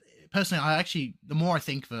but personally, the more I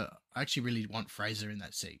think of it, I actually really want Fraser in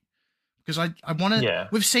that seat. Because I want to. Yeah.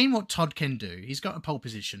 We've seen what Todd can do. He's got a pole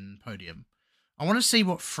position podium. I want to see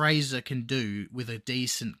what Fraser can do with a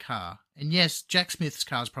decent car. And yes, Jack Smith's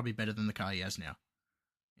car is probably better than the car he has now,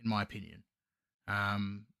 in my opinion.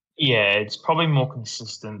 Yeah, it's probably more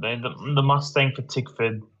consistent. The Mustang for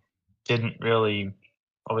Tickford didn't really.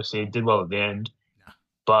 Obviously, it did well at the end. No.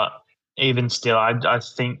 But even still, I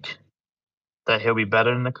think that he'll be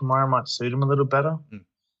better, and the Camaro might suit him a little better.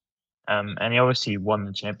 And he obviously won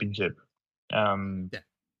the championship.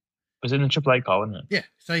 Was it in the AAA car, wasn't it? Yeah.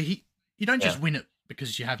 So you don't just win it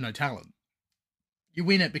because you have no talent. You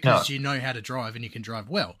win it because you know how to drive and you can drive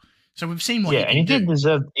well. So we've seen what he can do.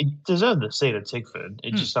 He deserved the seat at Tickford.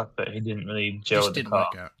 It just sucked that he didn't really gel with the car.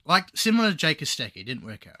 Work out. Like similar to Jake Kostecki, didn't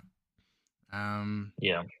work out.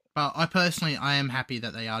 Yeah. But I am happy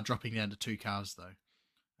that they are dropping down to 2 cars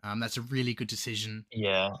though. That's a really good decision.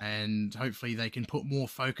 Yeah. And hopefully they can put more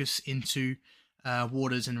focus into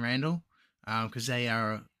Waters and Randall because they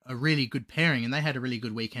are a really good pairing and they had a really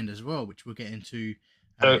good weekend as well, which we'll get into.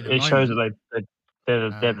 So it shows that they're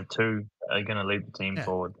the two that are going to lead the team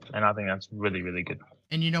forward, and I think that's really, really good.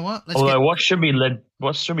 And you know what? What should be led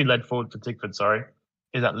forward for Tickford? Sorry,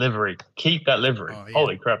 is that livery. Keep that livery. Oh, yeah.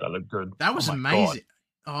 Holy crap, that looked good. That was oh my amazing. God.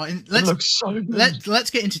 Oh, and It looks so good.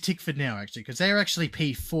 let's get into Tickford now, actually, because they're actually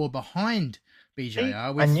P4 behind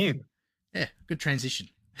BJR. I knew. Yeah, good transition.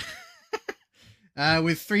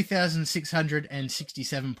 With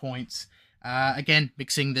 3,667 points. Again,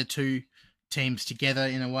 mixing the two teams together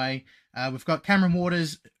in a way. We've got Cameron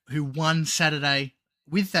Waters, who won Saturday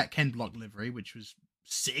with that Ken Block livery, which was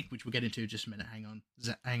sick, which we'll get into in just a minute. Hang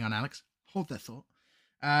on, Alex. Hold that thought.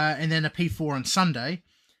 And then a P4 on Sunday.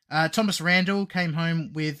 Thomas Randall came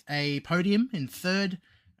home with a podium in third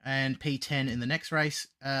and P10 in the next race.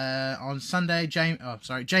 On Sunday,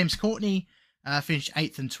 James Courtney finished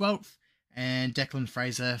 8th and 12th, and Declan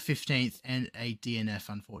Fraser 15th and a DNF,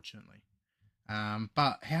 unfortunately.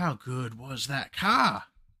 But how good was that car?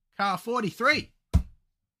 Car 43.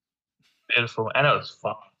 Beautiful. And it was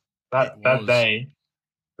fun. That day,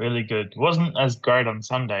 really good. Wasn't as great on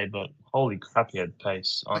Sunday, but holy crap, he had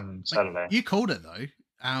pace on Saturday. You called it, though.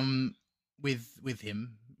 With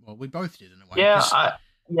him. Well, we both did in a way.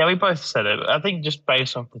 Yeah, we both said it. I think just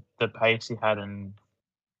based off the pace he had in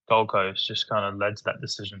Gold Coast, just kind of led to that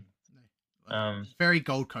decision. Very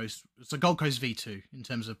Gold Coast. It's a Gold Coast V2 in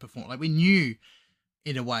terms of performance. Like, we knew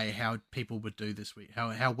in a way how people would do this week,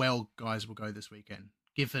 how well guys will go this weekend.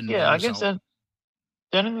 Given I guess the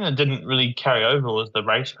only thing that didn't really carry over was the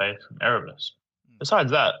race pace from Erebus.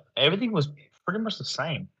 Besides that, everything was pretty much the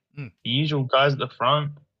same. The usual guys at the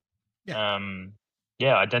front.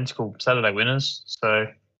 Identical Saturday winners. So,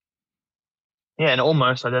 and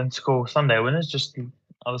almost identical Sunday winners, just the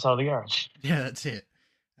other side of the garage. Yeah, that's it.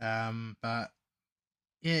 But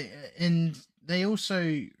yeah, and they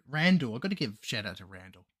also Randall. I've got to give a shout out to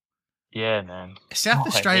Randall. Yeah, man. South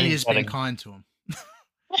Australia has been kind to him.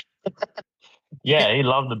 He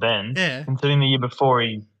loved the bend. Yeah. Considering the year before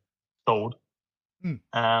he stalled. Year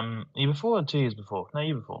before or 2 years before? No,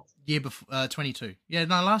 year before. Year before, 22. Yeah,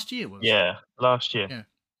 no, last year was. Yeah, last year. Yeah.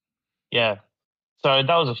 Yeah. So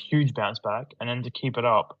that was a huge bounce back, and then to keep it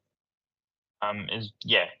up, I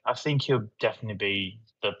think he'll definitely be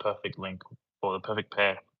the perfect link or the perfect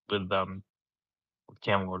pair with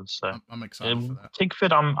Cam Waters. So I'm excited for that.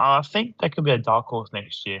 Tickford, I think that could be a dark horse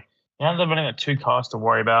next year. Now they're running at 2 cars to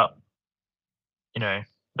worry about,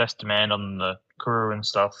 less demand on the crew and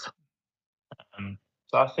stuff.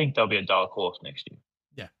 So I think there'll be a dark horse next year.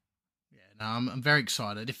 Yeah. No, I'm very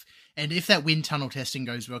excited. If that wind tunnel testing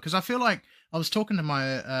goes well, because I feel like I was talking to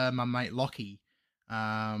my my mate Lockie,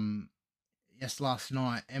 last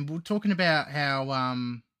night, and we were talking about how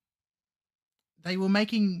they were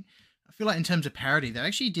making. I feel like in terms of parity, they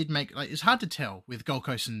actually did make it's hard to tell with Gold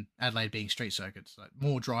Coast and Adelaide being street circuits, like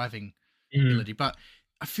more driving ability, but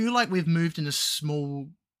I feel like we've moved in a small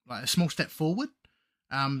step forward.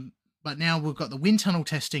 But now we've got the wind tunnel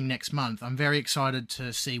testing next month. I'm very excited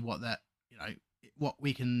to see what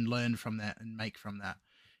we can learn from that and make from that,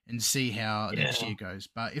 and see how next year goes.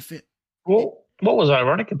 But what was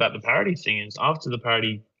ironic about the parity thing is after the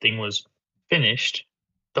parity thing was finished,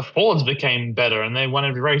 the Fords became better and they won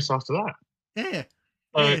every race after that. Yeah.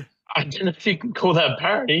 So I don't know if you can call that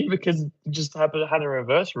parity because it just had a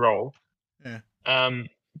reverse role. Yeah.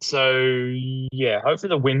 So, hopefully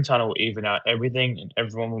the wind tunnel will even out everything and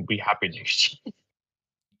everyone will be happy next year.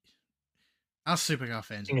 Us Supercar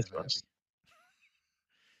fans are never happy.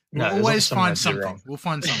 No, we'll always find something. We'll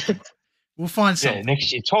find something. We'll find something. Yeah,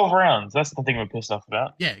 next year, 12 rounds. That's the thing we're pissed off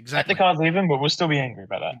about. Yeah, exactly. The car's even, but we'll still be angry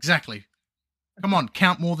about that. Exactly. Come on,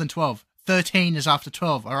 count more than 12. 13 is after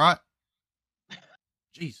 12, all right?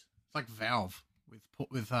 Jeez, it's like Valve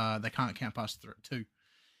with they can't count past 2.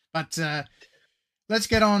 But let's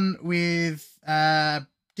get on with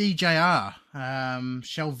DJR.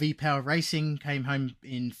 Shell V-Power Racing came home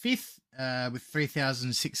in 5th with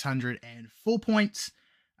 3,604 points.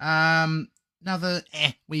 Another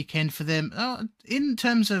weekend for them. In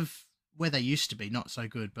terms of where they used to be, not so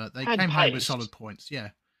good, but they came home with solid points. Yeah.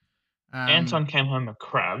 Anton came home a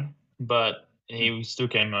crab, but he still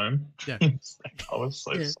came home. Yeah. I was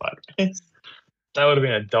so sad. That would have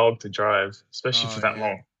been a dog to drive, especially for that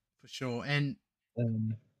long. For sure. And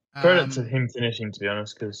credit to him finishing, to be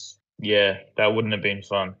honest, because, that wouldn't have been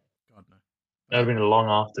fun. God, no. That would have been a long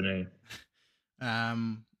afternoon.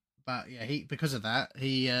 But because of that,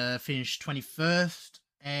 he finished 21st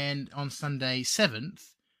and on Sunday 7th.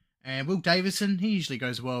 And Will Davison, he usually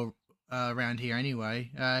goes well around here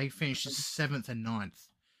anyway. He finished 7th and 9th.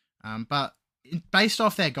 But based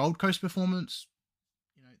off their Gold Coast performance,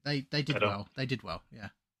 they did well. They did well, yeah.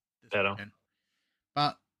 Better.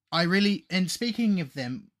 But and speaking of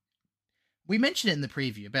them, we mentioned it in the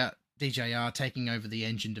preview about DJR taking over the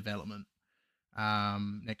engine development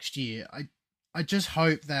next year. I just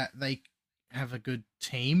hope that they have a good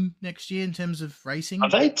team next year in terms of racing. Are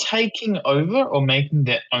they taking over or making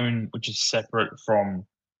their own, which is separate from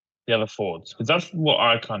the other Fords? Because that's what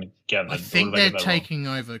I kind of gathered. I Or did think I they're get that wrong? taking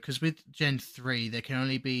over because with Gen 3, there can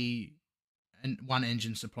only be one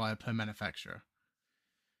engine supplier per manufacturer.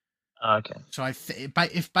 Okay. So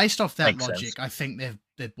if based off that Makes logic, sense. I think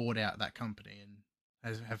they've bought out that company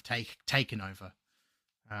and have taken over.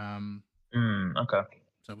 Okay.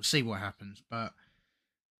 So we'll see what happens. But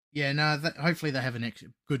yeah, no, hopefully they have a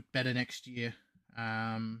better next year.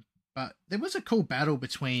 But there was a cool battle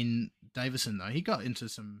between Davison though. He got into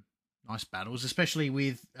some nice battles, especially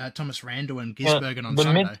with Thomas Randall and Yeah, Gisbergen on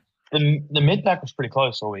the mid Sunday. the mid pack was pretty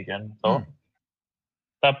close all weekend. Mm.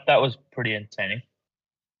 So that was pretty entertaining.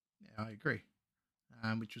 Yeah, I agree.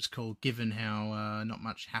 Which was cool, given how not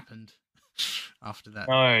much happened after that.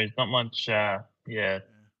 No, not much. Yeah,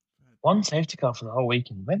 one safety car for the whole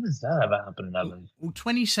weekend. When does that ever happen in Adelaide? Well,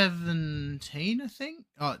 2017, I think.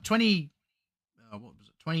 20. What was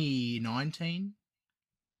it? 2019,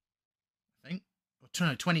 I think. Or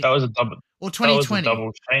no, 20. That was a double. Or That was a 2020.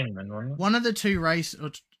 double chain, then, wasn't it? One of the two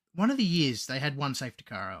one of the years they had one safety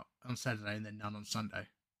car out on Saturday and then none on Sunday.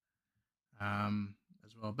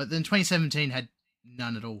 As well. But then 2017 had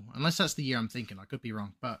none at all. Unless that's the year I'm thinking. I could be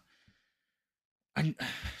wrong. But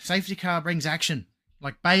safety car brings action.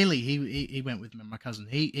 Like Bailey, he went with my cousin.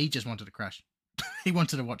 He just wanted to crash. He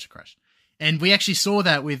wanted to watch a crash. And we actually saw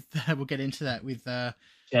that with we'll get into that with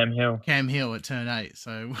Cam Hill at turn 8.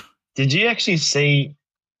 So did you actually see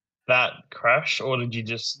that crash, or did you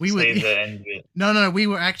just see the end of it? No, we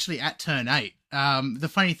were actually at turn 8. The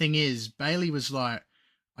funny thing is, Bailey was like,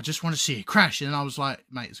 I just want to see a crash. And I was like,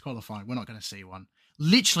 mate, it's qualifying. We're not going to see one.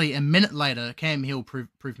 Literally a minute later, Cam Hill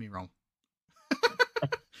proved me wrong.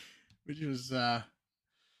 Which was, I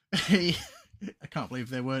can't believe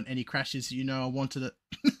there weren't any crashes. You know, I wanted it.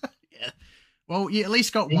 Yeah. Well, you at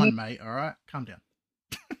least got one, mate. All right. Calm down.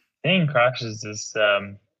 Seeing crashes is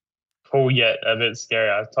cool yet a bit scary.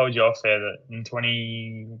 I told you off there that in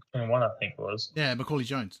 2021, I think it was. Yeah, Macaulay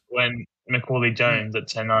Jones. When Macaulay Jones at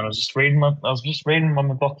 10-9, I was just reading my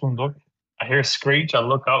McLaughlin book. I hear a screech. I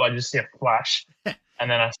look up. I just see a flash, and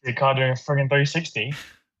then I see a car doing a friggin' 360.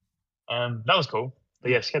 That was cool.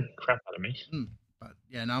 But yeah, scared the crap out of me. But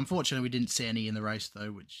yeah, no, unfortunately, we didn't see any in the race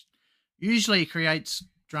though, which usually creates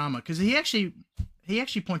drama because he actually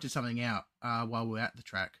pointed something out while we were at the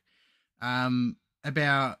track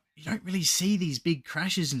about you don't really see these big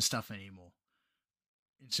crashes and stuff anymore,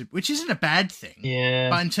 which isn't a bad thing. Yeah.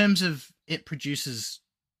 But in terms of it produces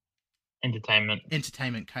entertainment,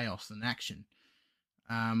 chaos, and action,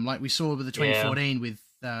 like we saw with the 2014 with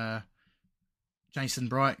Jason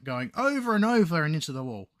Bright going over and over and into the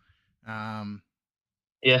wall.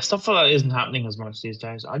 Yeah, stuff like that isn't happening as much these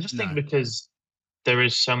days. I just think because there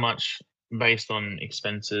is so much based on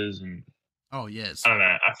expenses and yes. I don't know.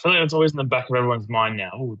 I feel like it's always in the back of everyone's mind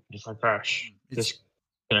now. Oh, if I crash, it's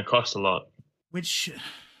going to cost a lot. Which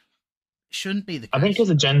shouldn't be the case. I think because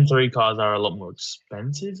the Gen 3 cars are a lot more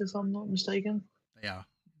expensive, if I'm not mistaken. They are.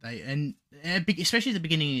 And especially at the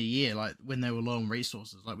beginning of the year, like when they were low on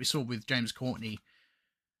resources, like we saw with James Courtney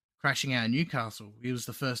crashing out in Newcastle. He was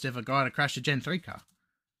the first ever guy to crash a Gen 3 car.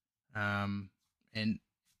 And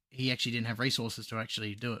he actually didn't have resources to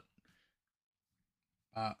actually do it.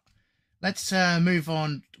 Let's move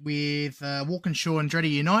on with Walkinshaw and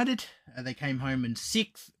Andretti United. They came home in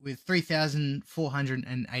 6th with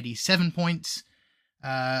 3,487 points.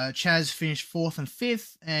 Chaz finished 4th and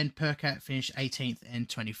 5th, and Percat finished 18th and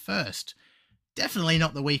 21st. Definitely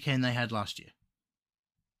not the weekend they had last year.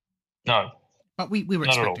 No. But we were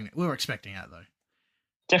expecting it. We were expecting that, though.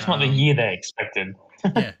 Definitely the year they expected.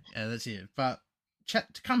 yeah, that's it. But to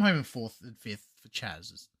come home in 4th and 5th for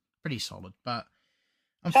Chaz is pretty solid. But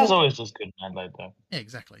Chaz always does good in Adelaide, though. Yeah,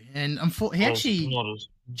 exactly. And he actually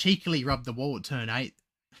cheekily rubbed the wall at turn 8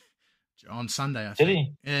 on Sunday, I think. Did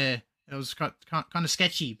he? Yeah, it was kind of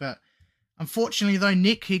sketchy. But unfortunately, though,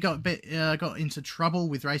 Nick, he got into trouble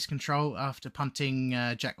with race control after punting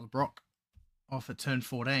Jack LeBrock off at turn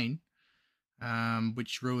 14,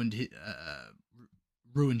 which ruined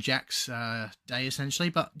Jack's day, essentially.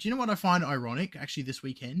 But do you know what I find ironic, actually, this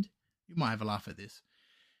weekend? You might have a laugh at this.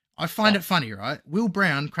 I find it funny, right? Will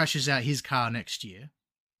Brown crashes out his car next year.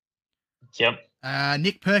 Yep.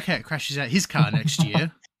 Nick Percat crashes out his car next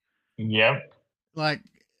year. Yep. Like,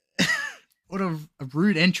 what a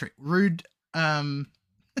rude entry. Rude, what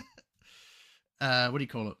do you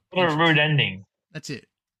call it? What a rude ending. That's it.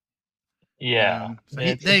 Yeah. So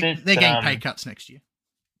they're getting pay cuts next year.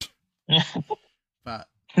 But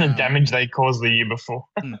the damage they caused the year before.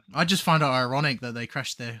 I just find it ironic that they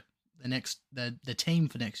crashed their the team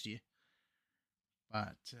for next year.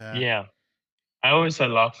 But Yeah, I always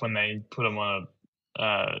laugh when they put him on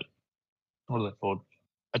what are they called?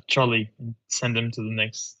 A trolley and send him to the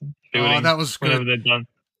next building that was whenever good. they're done.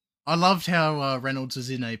 I loved how Reynolds is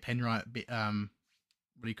in a Penrite. What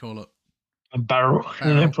do you call it? A barrel.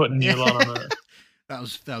 And they put Newlon on it. That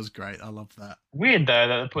was great. I love that. Weird though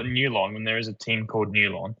that they put Newlon when there is a team called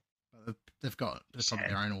Newlon. They're probably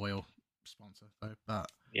their own oil sponsor though, but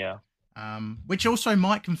yeah. Which also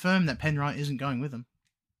might confirm that Penrite isn't going with them.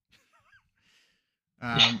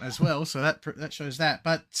 As well, so that shows that.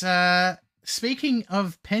 But speaking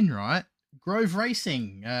of Penrite, Grove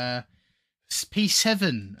Racing,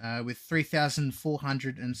 P7 with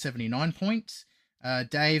 3,479 points.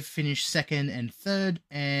 Dave finished second and third,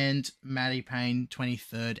 and Matty Payne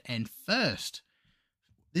 23rd and first.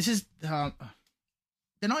 This is they're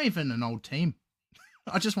not even an old team.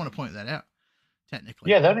 I just want to point that out.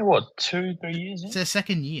 Technically, yeah, they're only 2-3 years. It's their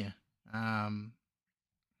second year. In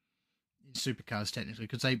Supercars technically,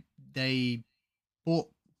 because they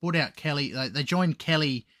bought out Kelly. They joined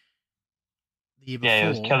Kelly the year before. Yeah, it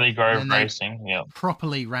was Kelly Grove Racing. Yeah,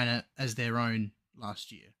 properly ran it as their own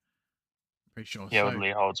last year. Pretty sure. Yeah, with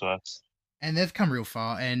Lee Holdsworth. And they've come real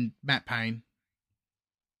far. And Matt Payne.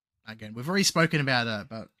 Again, we've already spoken about that,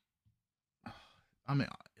 but I mean,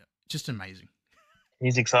 just amazing.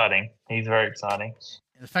 He's exciting. He's very exciting.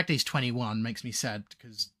 The fact he's 21 makes me sad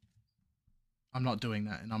because I'm not doing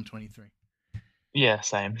that, and I'm 23. Yeah,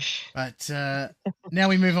 same. But now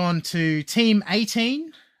we move on to Team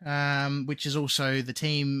 18, which is also the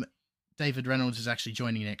team David Reynolds is actually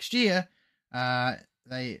joining next year.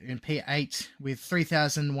 They in P8 with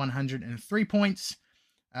 3,103 points.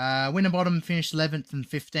 Winterbottom finished 11th and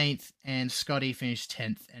 15th, and Scotty finished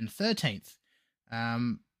 10th and 13th.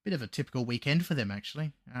 Bit of a typical weekend for them,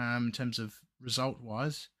 actually, in terms of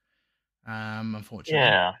result-wise, unfortunately.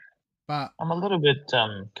 Yeah. But I'm a little bit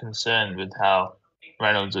concerned with how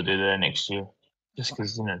Reynolds will do there next year, just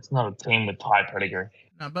because it's not a team with high pedigree.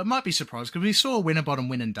 No, but might be surprised because we saw Winterbottom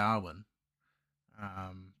win in Darwin.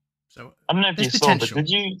 So I don't know if you saw, but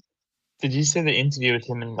did you see the interview with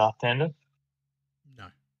him and Garth Tander? No.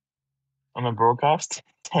 On the broadcast,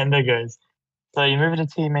 Tander goes, "So you're moving to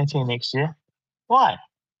Team 18 next year? Why?"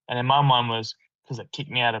 And in my mind was because they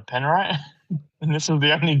kicked me out of Penrite, and this was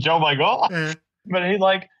the only job I got. Yeah. But he's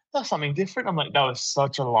like, "That's something different." I'm like, that was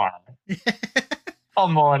such a lie.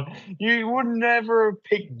 Come on, you would never have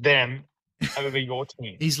picked them over your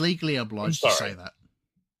team. He's legally obliged to say that.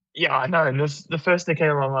 Yeah, I know. And the first thing came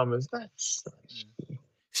to my mind was that's.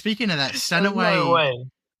 Speaking of that,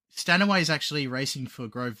 Stanaway is actually racing for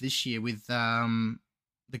Grove this year with the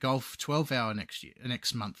Golf 12 Hour next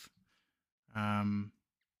month.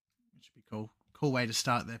 Which should be cool. Cool way to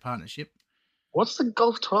start their partnership. What's the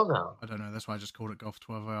Golf 12 Hour? I don't know. That's why I just called it Golf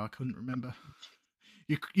 12 Hour. I couldn't remember.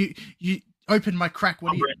 You opened my crack.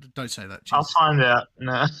 Don't say that. Jeez. I'll find out.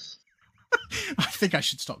 No. I think I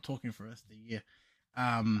should stop talking for the rest of the year.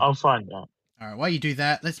 I'll find out. All right, while you do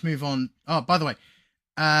that, let's move on. Oh, by the way,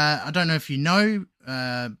 I don't know if you know,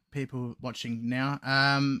 people watching now,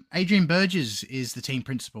 Adrian Burgess is the team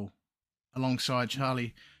principal alongside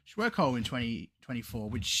Charlie Schwerkohl in 2024,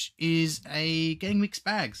 which is getting mixed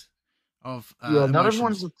bags of not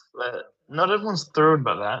everyone's thrilled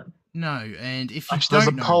about that. No, and if you there's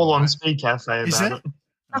a poll on Speed Cafe about it.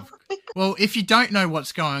 Well, if you don't know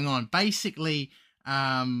what's going on, basically,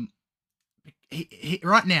 right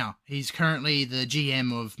now, he's currently the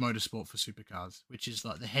GM of motorsport for Supercars, which is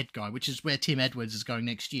like the head guy, which is where Tim Edwards is going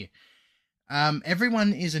next year.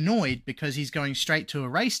 Everyone is annoyed because he's going straight to a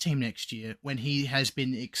race team next year when he has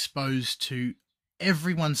been exposed to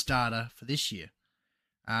everyone's data for this year.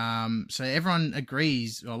 So everyone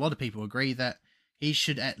agrees, or a lot of people agree, that he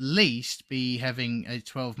should at least be having a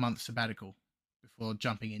 12-month sabbatical before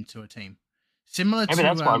jumping into a team. Maybe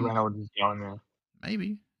that's why Reynolds is going there.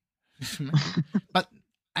 Maybe. But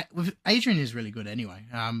Adrian is really good anyway.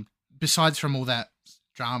 Besides from all that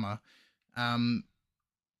drama,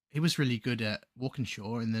 he was really good at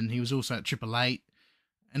Walkinshaw, and then he was also at Triple Eight,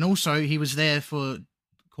 and also he was there for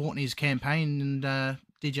Courtney's campaign and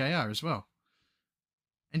DJR as well.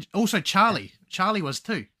 And also Charlie was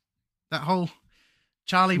too.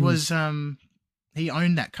 Charlie was he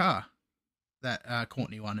owned that car that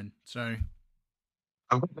Courtney won in. So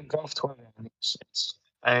I've got the Golf 12. It's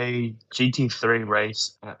a GT3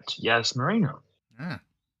 race at Yas Marina. I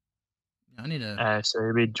need a. So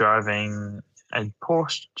he'll be driving a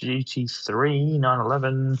Porsche GT3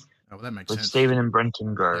 911. Oh, well, that makes with sense. Stephen and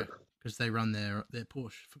Brenton Grove. Because they run their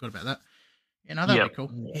Porsche. Forgot about that. Yeah, no, that'd be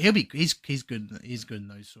cool. Yeah. He's good. He's good in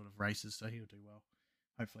those sort of races, so he'll do well.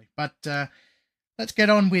 hopefully. But let's get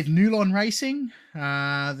on with Nulon Racing.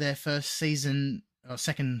 Their first season, or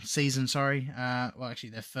second season, sorry. Well,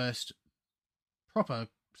 actually, their first proper.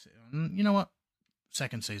 You know what?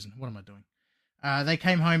 Second season. What am I doing? They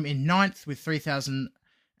came home in 9th with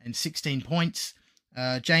 3,016 points.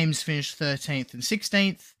 James finished 13th and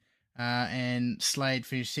 16th, and Slade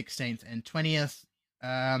finished 16th and 20th.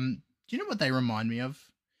 Do you know what they remind me of?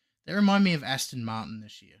 They remind me of Aston Martin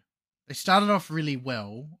this year. They started off really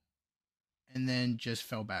well, and then just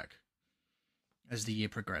fell back as the year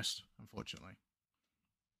progressed, unfortunately.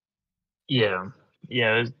 Yeah,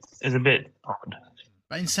 it's a bit odd.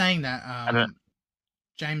 But in saying that,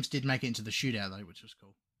 James did make it into the shootout though, which was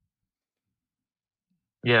cool.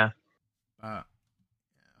 Yeah.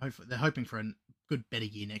 Hopefully they're hoping for a good, better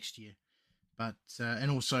year next year. But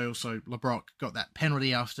and also LeBrock got that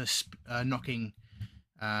penalty after knocking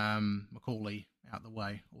Macaulay out the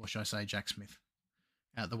way, or should I say Jack Smith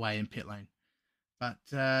out the way in pit lane. But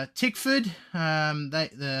Tickford,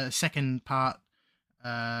 the second part,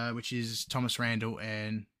 which is Thomas Randall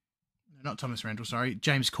and not Thomas Randall, sorry,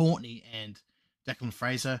 James Courtney and Declan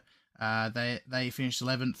Fraser. They finished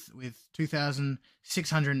 11th with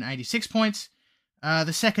 2,686 points.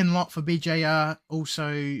 The second lot for BJR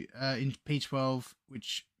also in P12,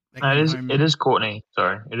 which it is Courtney.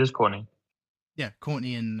 Sorry, it is Courtney. Yeah,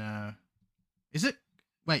 Courtney and is it?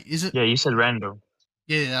 Wait, is it? Yeah, you said Randall.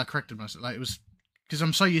 Yeah, I corrected myself. Like it was because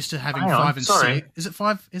I'm so used to having 5 and 6. Is it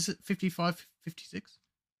 5? Is it 55, 56?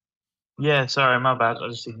 Yeah, sorry, my bad. I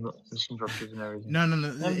just interrupted and everything. No.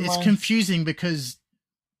 It's confusing because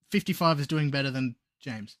 55 is doing better than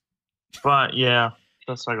James. But yeah,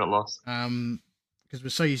 that's why I got lost. Because we're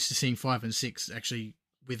so used to seeing 5 and 6 actually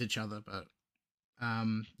with each other, but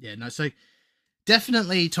so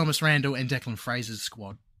definitely Thomas Randall and Declan Fraser's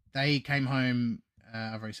squad. They came home.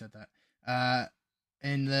 I've already said that.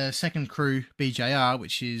 And the second crew, BJR,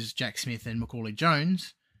 which is Jack Smith and Macaulay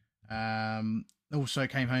Jones, also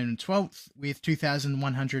came home in 12th with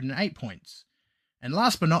 2,108 points. And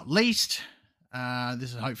last but not least,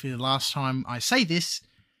 this is hopefully the last time I say this,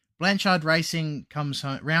 Blanchard Racing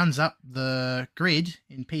rounds up the grid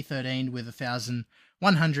in P13 with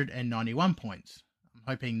 1,191 points. I'm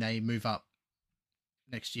hoping they move up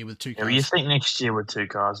next year with 2 cars. Yeah, you think next year with 2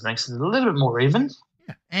 cars makes it a little bit more even.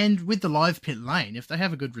 Yeah, and with the live pit lane, if they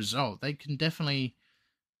have a good result, they can definitely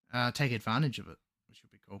take advantage of it, which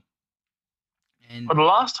would be cool. And but the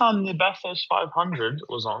last time the Bathurst 500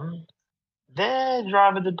 was on, their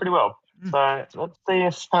driver did pretty well. So let's see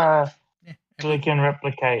if they can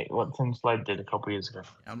replicate what Tim Slade did a couple of years ago.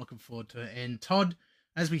 I'm looking forward to it. And Todd,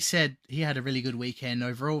 as we said, he had a really good weekend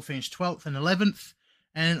overall, finished 12th and 11th,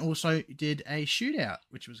 and also did a shootout,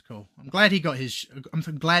 which was cool. I'm glad he got a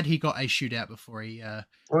shootout before he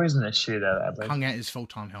or isn't a shootout, Adelaide? Hung out his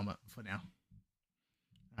full-time helmet for now.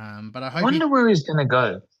 But I wonder where he's gonna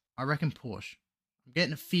go. I reckon Porsche. I'm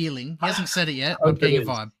getting a feeling. He hasn't said it yet. I'm getting a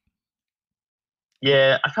vibe.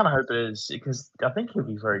 Yeah, I kind of hope it is because I think he'll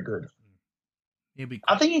be very good. He'll be.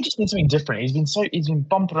 I think he just needs something different. He's been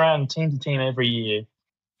bumped around team to team every year.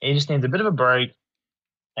 He just needs a bit of a break,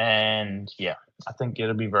 and yeah, I think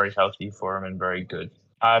it'll be very healthy for him and very good.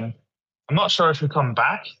 I'm not sure if he'll come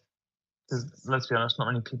back because let's be honest,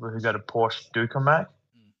 not many people who go to Porsche do come back.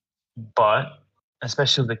 But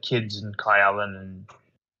especially the kids and Kai Allen and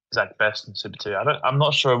Zach Best and Super 2, I'm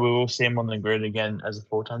not sure we will see him on the grid again as a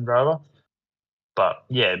full-time driver. But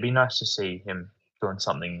yeah, it'd be nice to see him doing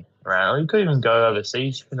something around. Or he could even go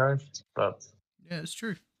overseas, you know. But yeah, it's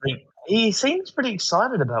true. I mean, he seems pretty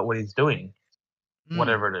excited about what he's doing,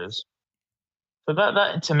 whatever it is. So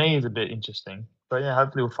that to me is a bit interesting. But yeah,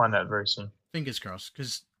 hopefully we'll find out very soon. Fingers crossed,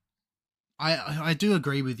 because I do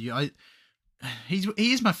agree with you. He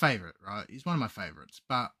is my favorite, right? He's one of my favorites,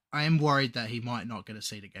 but I am worried that he might not get a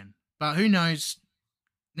seat again. But who knows?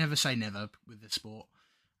 Never say never with this sport.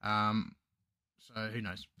 So who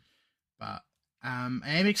knows? But I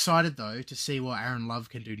am excited though to see what Aaron Love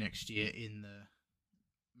can do next year in the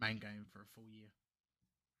main game for a full year.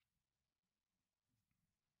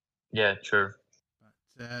 Yeah, true.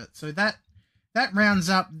 But so that rounds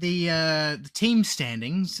up the team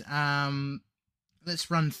standings.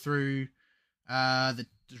 Let's run through the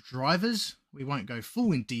drivers. We won't go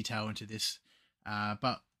full in detail into this,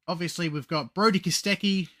 but obviously we've got Brody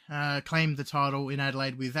Kostecki claimed the title in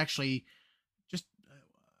Adelaide with actually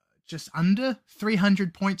just under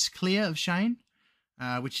 300 points clear of Shane,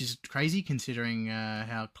 which is crazy considering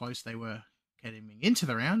how close they were getting into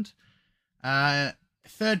the round.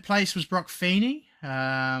 Third place was Brock Feeney.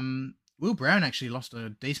 Will Brown actually lost a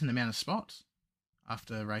decent amount of spots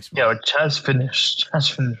after race one. Yeah, well, Chaz finished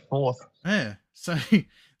fourth. Yeah, So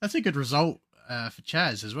that's a good result for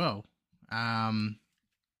Chaz as well,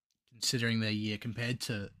 considering their year compared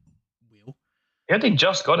to Will. I think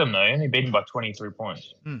just got him though. He only beat him by 23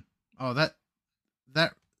 points. Oh, that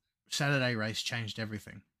Saturday race changed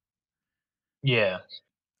everything. Yeah.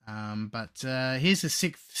 But here's the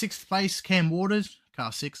sixth place, Cam Waters,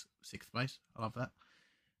 car sixth place. I love that.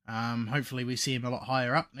 Hopefully we see him a lot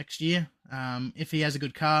higher up next year. If he has a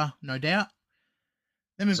good car, no doubt.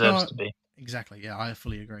 Then we've Deserves got to be. exactly. Yeah, I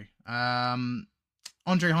fully agree.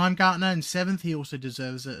 Andre Heimgartner in seventh. He also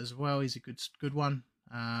deserves it as well. He's a good one.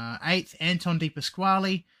 Eighth, Anton De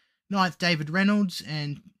Pasquale. Ninth, David Reynolds,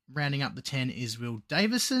 and rounding up the 10 is Will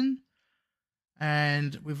Davison.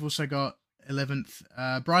 And we've also got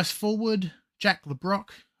 11th, Bryce Forward, Jack LeBrock,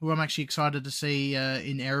 who I'm actually excited to see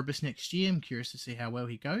in Erebus next year. I'm curious to see how well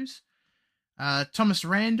he goes. Thomas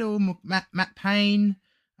Randall, Matt Payne,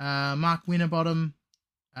 Mark Winterbottom.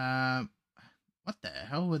 What the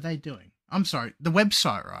hell were they doing? I'm sorry, the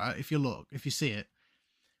website, right? If you see it,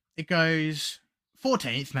 it goes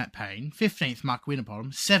 14th, Matt Payne, 15th, Mark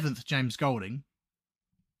Winterbottom, 7th, James Golding.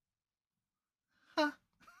 Huh.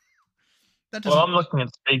 That doesn't... Well, I'm looking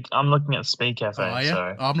at Speed Cafe. Oh, yeah?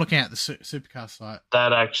 So I'm looking at the Supercar site.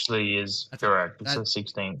 that actually is correct. It's the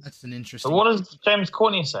 16th. That's an interesting... But what does James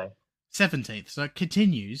Courtney say? 17th. So it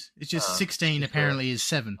continues. It's just 16 apparently is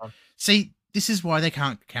 7. See, this is why they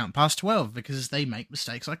can't count past 12, because they make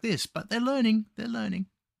mistakes like this. But they're learning. They're learning.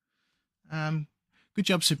 Good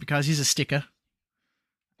job, Supercars. Here's a sticker.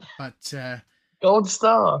 But Gold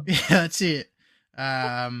star. Yeah, that's it.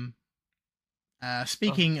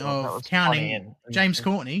 Speaking of counting, James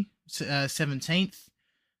Courtney, 17th.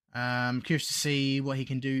 Curious to see what he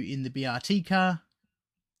can do in the BRT car.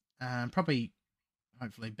 Probably,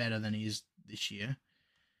 hopefully, better than he is this year.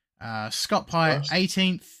 Scott Pye,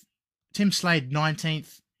 18th. Tim Slade,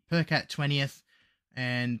 19th. Percat, 20th.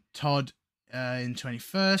 And Todd in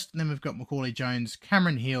 21st. And then we've got Macaulay Jones,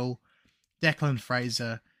 Cameron Hill, Declan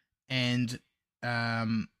Fraser, and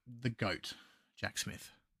the GOAT, Jack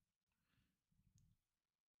Smith.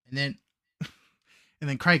 And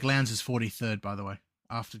then Craig Lowndes is 43rd, by the way,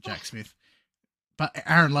 after Jack Smith. But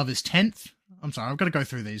Aaron Love is 10th. I'm sorry, I've got to go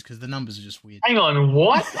through these because the numbers are just weird. Hang on,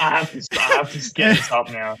 what? I have to get this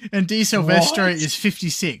up now. And Di Silvestro is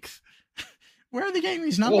 56th. Where are they getting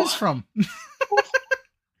these numbers from?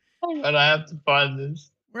 And I have to find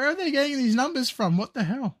this. Where are they getting these numbers from? What the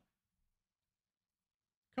hell?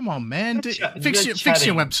 Come on, man. Fix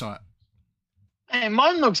your website. Hey,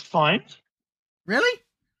 mine looks fine. Really?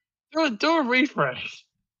 Do a refresh.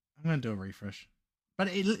 I'm going to do a refresh. But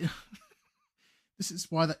this is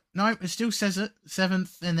why no, it still says it.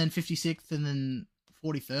 7th and then 56th and then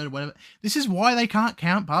 43rd or whatever. This is why they can't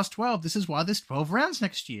count past 12. This is why there's 12 rounds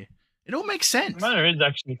next year. It all makes sense. Mine is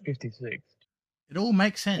actually 56. It all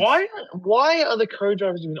makes sense. Why are the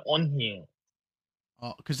co-drivers even on here?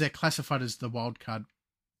 Oh, because they're classified as the wildcard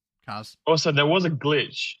cars. Also, there was a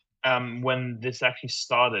glitch when this actually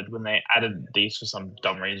started, when they added these for some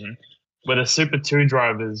dumb reason, where the Super 2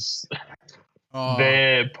 drivers,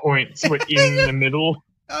 their points were in the middle.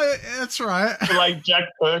 Oh, that's right. So like Jack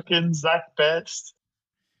Perkins, Zach Best,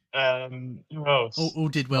 who else? All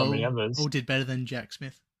did well. All did better than Jack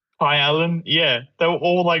Smith. Ty Allen, yeah. They were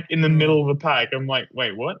all like in the middle of the pack. I'm like,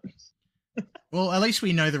 wait, what? Well, at least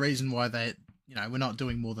we know the reason why we're not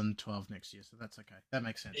doing more than 12 next year, so that's okay. That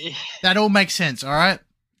makes sense. That all makes sense, all right?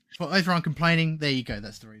 For everyone complaining, there you go.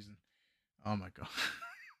 That's the reason. Oh, my God.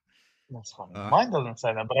 That's funny. Mine doesn't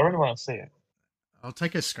say that, but I really want to see it. I'll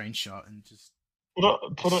take a screenshot and just...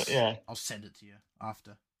 Put it, yeah. I'll send it to you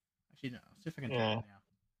after. Actually, no. I'll see if I can do it now.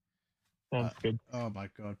 Sounds good. Oh, my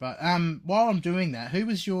God. But while I'm doing that, who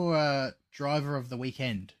was your driver of the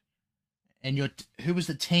weekend? And who was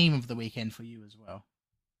the team of the weekend for you as well?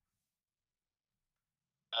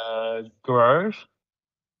 Grove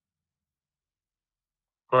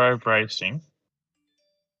Racing.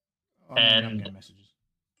 Oh, and messages.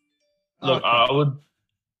 Look,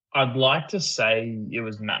 I'd like to say it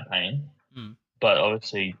was Matt Payne, but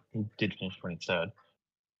obviously he did finish 23rd.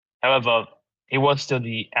 However, he was still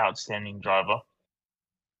the outstanding driver,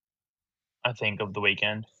 I think, of the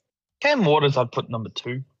weekend. Cam Waters, I'd put number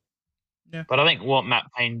 2. Yeah. But I think what Matt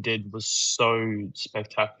Payne did was so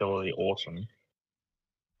spectacularly awesome.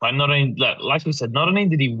 Like, not only, like we said, not only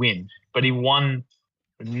did he win, but he won.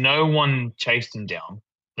 No one chased him down.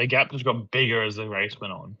 The gap just got bigger as the race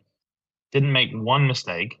went on. Didn't make one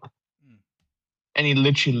mistake. And he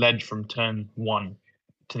literally led from turn 1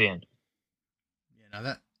 to the end.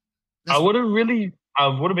 Yeah, no, I would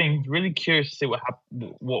have been really curious to see what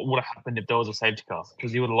would have happened if there was a safety car,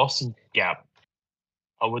 because he would have lost his gap.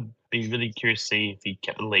 I would be really curious to see if he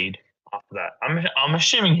kept the lead after that. I'm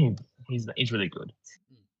assuming he's really good,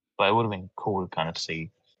 but it would have been cool to kind of see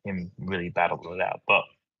him really battle it out. But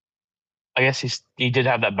I guess he did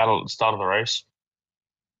have that battle at the start of the race,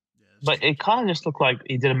 Yeah, but it kind of just looked like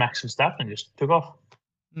he did a Max Verstappen and just took off.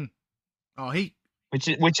 Oh, which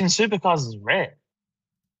in supercars is rare,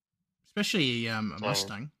 especially a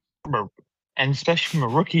Mustang. And especially from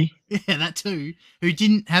a rookie. Yeah, that too. Who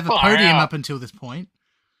didn't have a Far podium out. up until this point.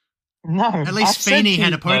 No, At least Feeney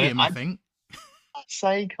had a podium, I think. I'd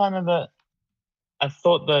say kind of that. I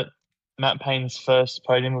thought that Matt Payne's first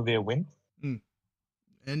podium would be a win.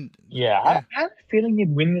 And yeah, I had a feeling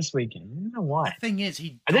he'd win this weekend. I don't know why. The thing is,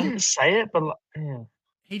 I didn't say it, but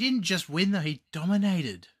he didn't just win though; he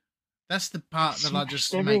dominated. That's the part that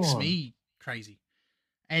just makes me crazy.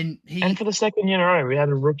 And for the second year in a row, we had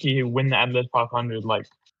a rookie who win the Adelaide 500, like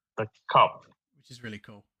the cup, which is really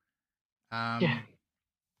cool. Yeah,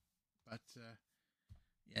 but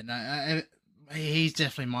yeah, no, he's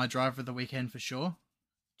definitely my driver of the weekend for sure.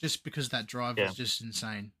 Just because that drive was just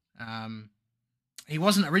insane. He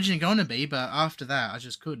wasn't originally going to be, but after that, I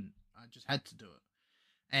just couldn't. I just had to do it.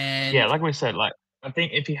 And yeah, like we said, like I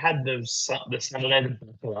think if he had the Saturday to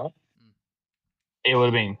back it up, it would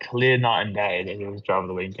have been clear night and day that he was driver of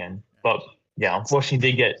the weekend. But yeah,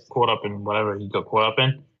 unfortunately, he did get caught up in whatever he got caught up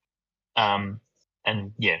in.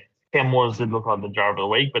 And yeah, Cam Waters did look like the driver of the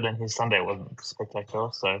week, but then his Sunday wasn't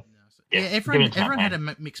spectacular. So yeah, everyone had a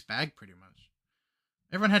mixed bag pretty much.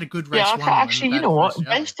 Everyone had a good race. Yeah, actually, you know what?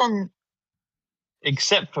 Based on,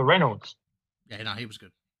 except for Reynolds. Yeah, no, he was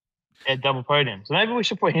good. Yeah, double podium. So maybe we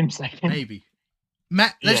should put him second. Maybe.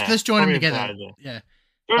 Matt, let's join them together. Yeah.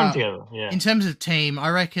 Join them together, yeah. In terms of team, I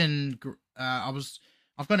reckon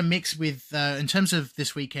I've got a mix with in terms of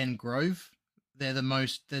this weekend Grove. They're the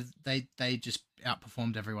most they just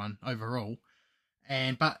outperformed everyone overall.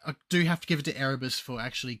 But I do have to give it to Erebus for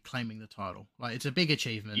actually claiming the title. Like it's a big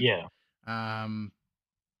achievement. Yeah.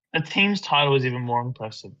 The team's title is even more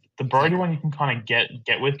impressive. The Brody one you can kind of get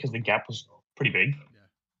with because the gap was pretty big. Yeah.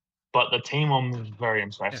 But the team one was very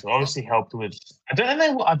impressive. Yeah. Obviously helped with. I don't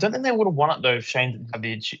think they would have won it though if Shane didn't have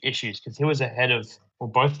the issues because he was ahead of. Well,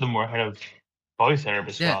 both of them were ahead of both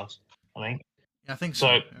Erebus cars. I think. Yeah, I think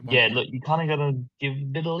so. Yeah, look, you kind of got to give a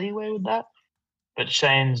bit of leeway with that. But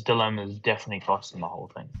Shane's dilemma is definitely costing the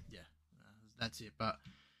whole thing. Yeah, that's it. But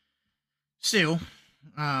still,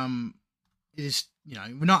 it is,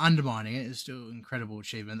 we're not undermining it. It's still an incredible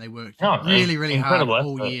achievement. They worked really hard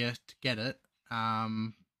all year to get it.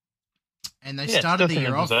 And they started the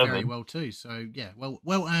year off very well too. So yeah,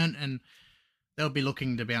 well earned, and they'll be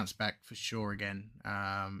looking to bounce back for sure again.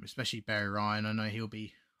 Especially Barry Ryan. I know he'll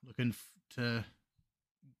be looking to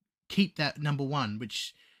keep that number one,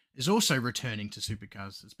 which is also returning to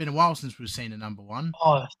Supercars. It's been a while since we've seen a number one.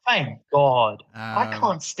 Oh, thank God! I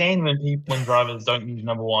can't stand when drivers don't use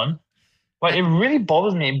number one. Like it really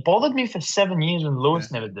bothers me. It bothered me for 7 years when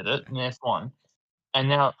Lewis never did it in F1, and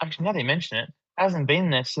now that you mention it, hasn't been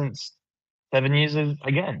there since 7 years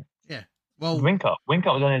again. Yeah, well, Whincup was the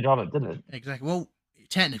only driver that did it. Exactly. Well,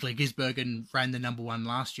 technically, Gisbergen ran the number one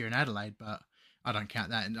last year in Adelaide, but I don't count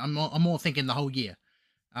that. And I'm more thinking the whole year.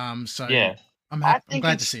 So yeah, I'm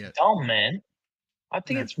glad to see it. Dumb, man. I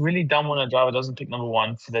think it's really dumb when a driver doesn't pick number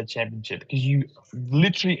one for their championship because you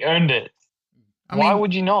literally earned it. Why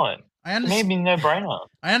would you not? Maybe no brainer.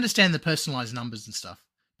 I understand the personalized numbers and stuff,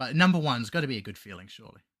 but number one's got to be a good feeling,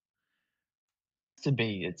 surely. It's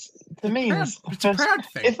a proud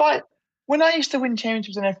thing. When I used to win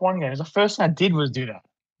championships in F1 games, the first thing I did was do that.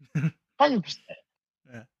 100%.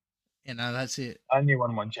 Yeah, no, that's it. I only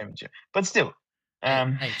won one championship, but still.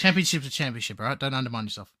 Hey, championship's a championship, all right? Don't undermine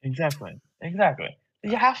yourself. Exactly.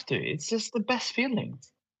 You have to. It's just the best feeling.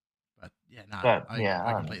 But yeah, no,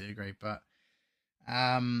 I completely agree. But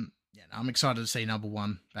I'm excited to see number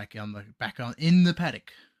one back on in the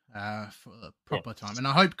paddock for the proper time, and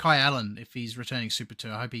I hope Kai Allen, if he's returning Super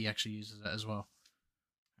 2, I hope he actually uses it as well.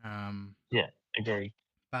 Agree.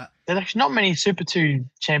 But there's actually not many Super 2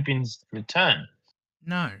 champions return.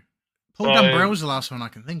 No, Paul Dumbrell was the last one I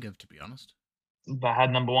can think of, to be honest. But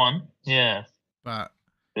had number one, yeah. But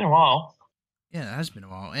it's been a while. Yeah, it has been a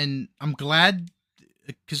while, and I'm glad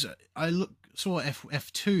because I saw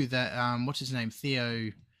F2 that what's his name, Theo.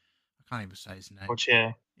 I can't even say his name.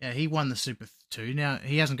 Yeah, he won the Super 2. Now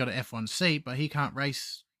he hasn't got an F1 seat, but he can't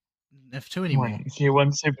race F2 anymore. He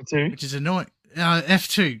won Super 2, which is annoying.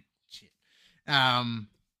 F2. Shit.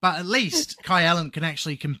 But at least Kai Allen can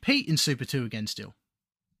actually compete in Super 2 again still.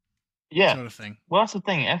 Yeah, sort of thing. Well, that's the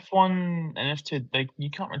thing. F1 and F2, you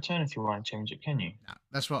can't return if you win a championship, can you? No,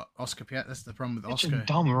 that's what Oscar. That's the problem with Oscar.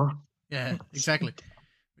 Dumber. Yeah, exactly.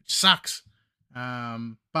 which sucks.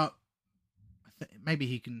 But maybe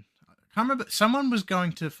he can. I can't remember. Someone was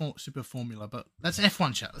going to Super Formula, but that's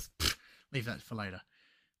F1 chat. Let's leave that for later.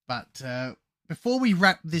 But before we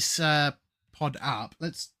wrap this pod up,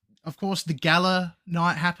 of course, the gala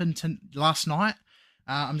night happened last night.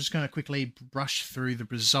 I'm just going to quickly brush through the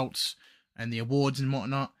results and the awards and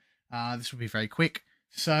whatnot. This will be very quick.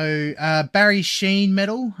 So, Barry Sheen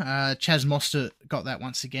medal. Chaz Mostert got that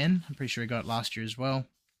once again. I'm pretty sure he got it last year as well.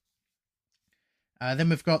 Then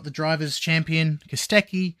we've got the drivers' champion,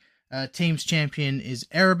 Kostecki. Team's champion is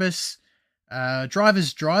Erebus.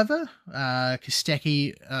 Driver's driver,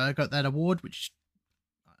 Kostecki got that award, which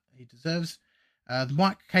he deserves. The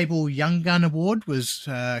Mike Cable Young Gun Award was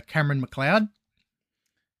Cameron McLeod.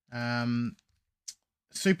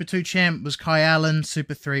 Super 2 champ was Kai Allen.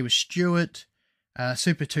 Super 3 was Stewart.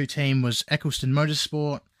 Super 2 team was Eccleston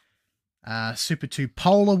Motorsport. Super 2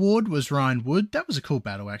 pole award was Ryan Wood. That was a cool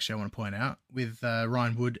battle, actually, I want to point out, with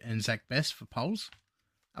Ryan Wood and Zach Best for poles.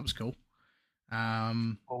 That was cool.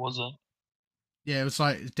 What was it? Yeah, it was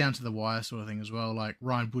like down to the wire sort of thing as well. Like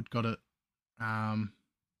Ryan Wood got it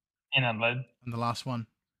in Adelaide on the last one.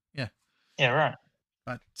 Yeah. Yeah, right.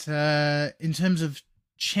 But in terms of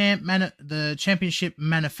the championship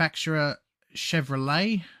manufacturer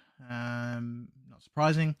Chevrolet, not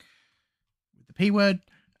surprising with the P word.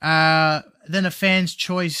 Then a fan's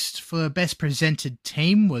choice for best presented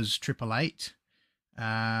team was Triple Eight.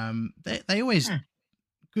 They always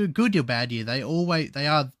good or bad year. They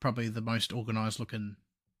are probably the most organized looking,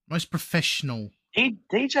 most professional.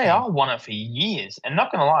 DJR won it for years, and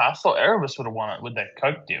not gonna lie, I thought Erebus would have won it with that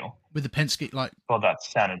Coke deal. With the Penske, like, God, that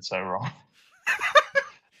sounded so wrong.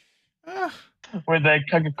 With the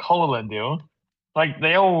Coca-Cola deal, like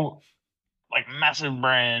they all like massive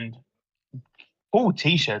brand, cool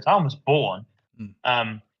T-shirts. I almost bought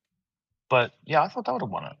one. But yeah, I thought that would have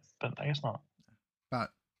won it, but I guess not.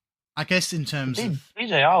 But I guess in terms of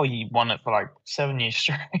DJR, he won it for like 7 years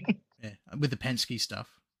straight. Yeah, with the Penske stuff.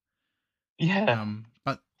 Yeah.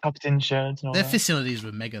 But tucked in shirts and all their that. facilities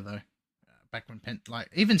were mega though. Back when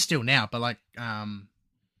even still now, but like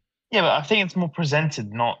yeah, but I think it's more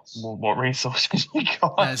presented, not what resources you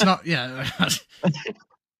got. No, it's not. Yeah,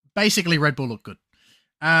 basically Red Bull looked good.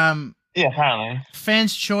 Yeah, apparently.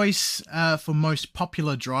 Fans' choice for most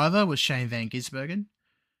popular driver was Shane Van Gisbergen,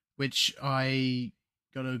 which I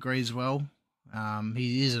got to agree as well.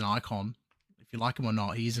 He is an icon. If you like him or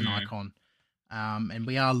not, he is an icon. And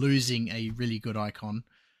we are losing a really good icon.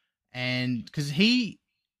 And because he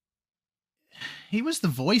was the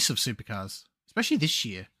voice of Supercars, especially this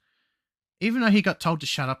year. Even though he got told to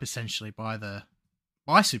shut up essentially by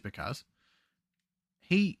Supercars,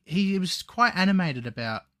 he was quite animated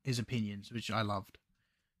about his opinions, which I loved.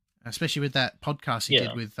 Especially with that podcast he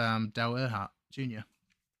did with Dale Earnhardt Jr.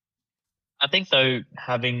 I think though,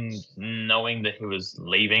 knowing that he was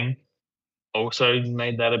leaving also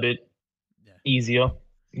made that a bit easier.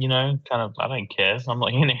 You know, kind of, I don't care. I'm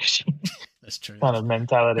not here next year. That's true. Kind of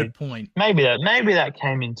mentality. Good point. Maybe that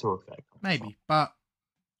came into effect. Maybe, but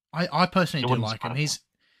I personally do like him.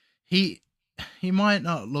 He might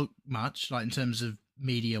not look much like in terms of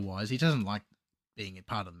media wise. He doesn't like being a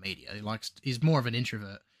part of the media. He's more of an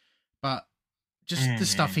introvert. But just the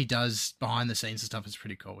stuff he does behind the scenes and stuff is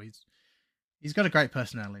pretty cool. He's got a great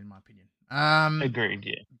personality in my opinion. Agreed,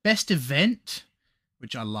 yeah. Best event,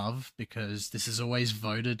 which I love because this is always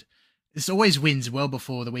voted. This always wins well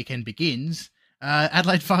before the weekend begins.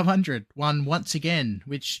 Adelaide 500 won once again,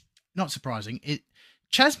 which not surprising.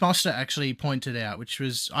 Chaz Mostert actually pointed out, which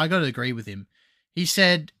was, I got to agree with him. He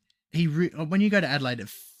said when you go to Adelaide, it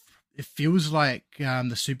feels like the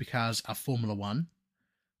supercars are Formula One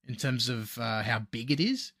in terms of how big it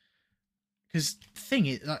is. Because the thing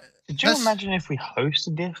is, could you imagine if we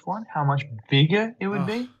hosted F1, how much bigger it would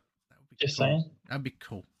be? That would be just cool. saying. That'd be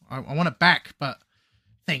cool. I want it back, but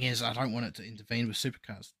thing is, I don't want it to intervene with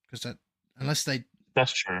supercars because unless they.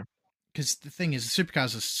 That's true. Because the thing is, the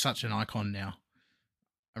supercars are such an icon now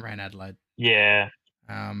around Adelaide. Yeah,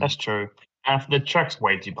 that's true. And the track's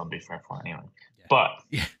way too bumpy for F1 anyway. Yeah. But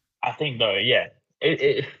I think though,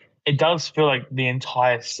 it does feel like the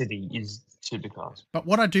entire city is supercars. But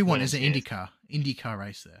what I do want is an IndyCar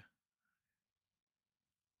race there.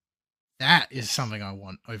 That is something I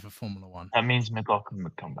want over Formula One. That means McLaughlin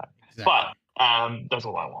would come back. Exactly. But that's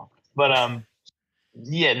all I want. But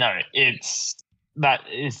that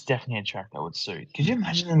is definitely a track that would suit. Could you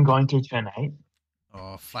imagine them going through turn 8?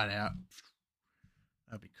 Oh, flat out.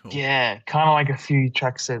 That'd be cool. Yeah, kind of like a few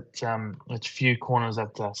tracks at a few corners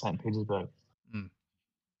at St. Petersburg.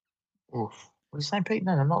 Oof. Was it St. Pete?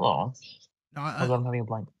 No, not that one. No, I'm having a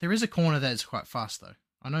blank. There is a corner that's quite fast though.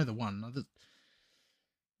 I know the one.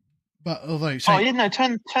 But although, Oh yeah, no,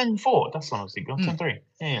 turn 4. That's what I was thinking. Turn 3.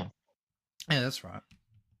 Yeah. yeah, that's right.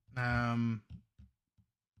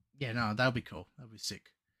 Yeah, no, that'll be cool. That'll be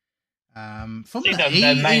sick. Formula E,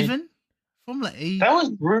 even Formula E. That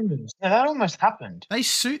was rumors. No, that almost happened. They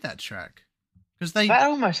suit that track because that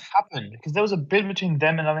almost happened because there was a bid between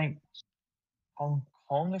them and I think Hong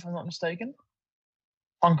Kong, if I'm not mistaken.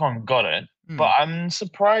 Hong Kong got it, but I'm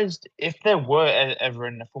surprised if there were ever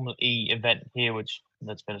in a Formula E event here, which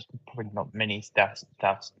let's be honest, probably not many South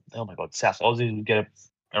Aussies would get it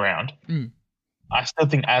around. I still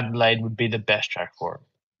think Adelaide would be the best track for it.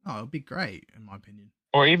 Oh, it'd be great in my opinion.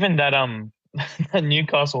 Or even that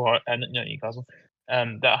Newcastle, not Newcastle,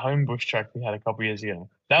 that Homebush track we had a couple years ago.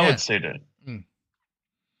 That would suit it.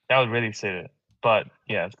 That would really suit it. But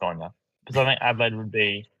yeah, it's gone now because I think Adelaide would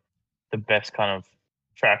be the best kind of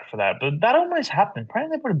track for that. But that almost happened.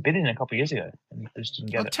 Apparently, they put a bid in a couple of years ago and they just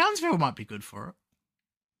didn't get it. Townsville might be good for it.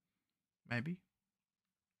 Maybe.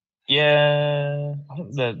 Yeah, I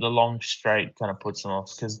think the long straight kind of puts them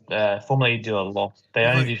off because Formula E do a lot. They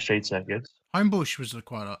only do street circuits. Homebush was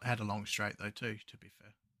had a long straight though too. To be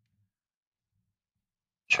fair.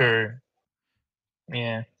 True.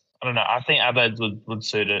 Yeah, I don't know. I think Adelaide would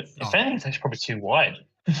suit it. If anything, it's actually probably too wide.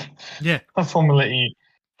 Yeah. Formula E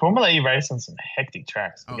race on some hectic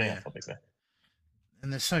tracks.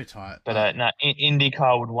 And they're so tight. But no,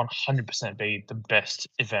 IndyCar would 100% be the best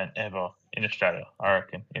event ever in Australia, I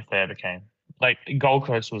reckon, if they ever came. Like, Gold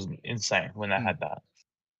Coast was insane when they had that.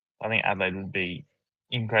 I think Adelaide would be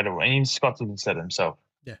incredible. And even Scott even said it himself.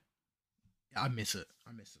 Yeah. I miss it.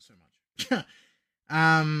 I miss it so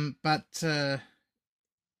much. But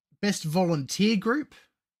best volunteer group?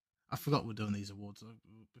 I forgot we're doing these awards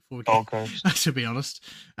before we Gold Coast. To be honest.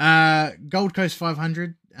 Gold Coast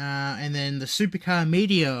 500, and then the Supercar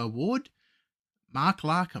Media Award, Mark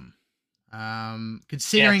Larkham.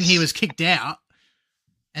 Considering he was kicked out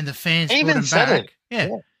and the fans brought him back.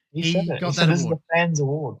 He said it. Got that award. This is the fans'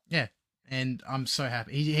 award. Yeah, and I'm so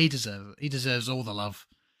happy. He deserves it. He deserves all the love.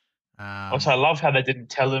 Also, I love how they didn't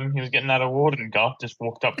tell him he was getting that award, and Garth just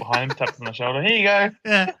walked up behind him, tapped him on the shoulder. Here you go.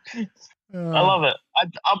 Yeah. I love it.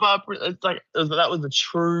 It's like that was the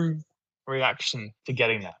true reaction to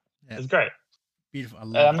getting that. Yeah. It's great. Beautiful.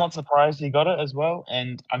 I'm not surprised he got it as well,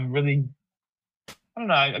 and I'm really, I don't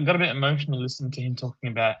know, I got a bit emotional listening to him talking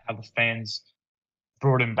about how the fans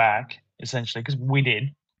brought him back, essentially, because we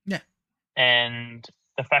did. Yeah. And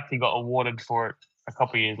the fact he got awarded for it a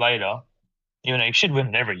couple of years later, you know, he should win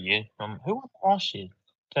it every year. Who won last year?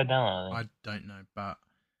 I don't know, but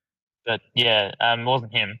yeah, it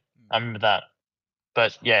wasn't him. I remember that.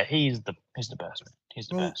 But yeah, he's the best. He's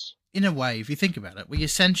the best. In a way, if you think about it, we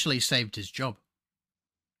essentially saved his job.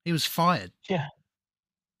 He was fired. Yeah.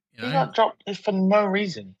 He got dropped for no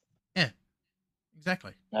reason. Yeah.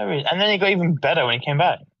 Exactly. No reason. And then he got even better when he came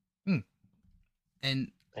back.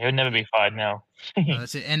 And he would never be fired now. No,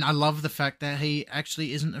 that's it. And I love the fact that he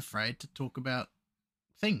actually isn't afraid to talk about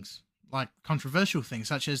things, like controversial things,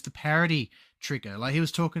 such as the parody trigger. Like he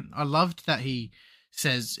was talking, I loved that he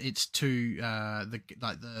says it's too the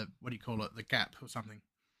what do you call it, the gap or something.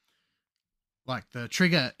 Like the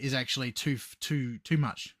trigger is actually too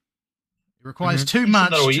much. It requires too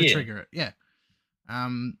much to trigger it. Yeah.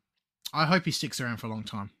 I hope he sticks around for a long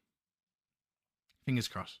time. Fingers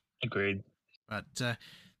crossed. Agreed. But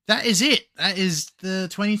that is it. That is the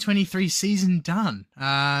 2023 season done.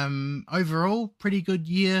 Overall, pretty good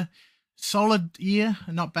year. Solid year.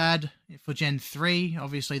 Not bad for Gen 3.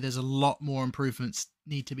 Obviously, there's a lot more improvements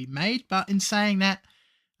need to be made. But in saying that,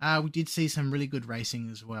 we did see some really good racing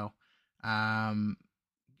as well. Going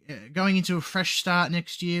into a fresh start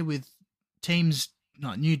next year with teams,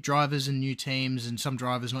 not new drivers and new teams, and some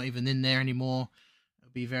drivers not even in there anymore.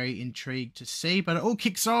 Be very intrigued to see, but it all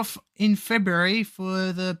kicks off in February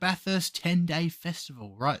for the Bathurst 10-day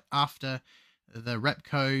festival, right after the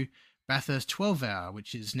Repco Bathurst 12-hour,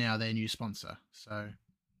 which is now their new sponsor. So,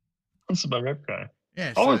 sponsored by Repco.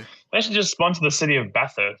 Yeah. They should just sponsor the city of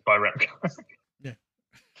Bathurst by Repco. Yeah.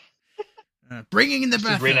 Bringing in the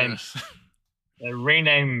Bathurst.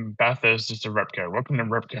 Rename Bathurst just to Repco. Welcome to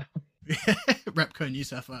Repco. Repco New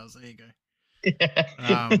South Wales. There you go.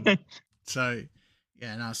 Yeah.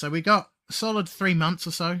 So we got a solid 3 months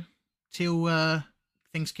or so till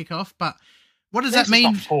things kick off. But what does that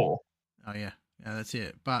mean? Not 4. Oh yeah, that's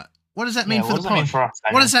it. But what does that mean for the pod?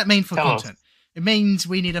 What does that mean for content? It means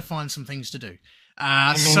we need to find some things to do.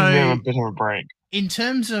 So we have a bit of a break. In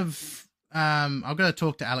terms of, I'm going to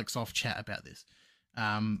talk to Alex off chat about this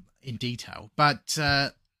in detail. But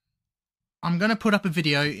I'm going to put up a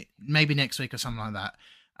video maybe next week or something like that.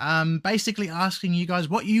 basically asking you guys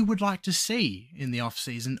what you would like to see in the off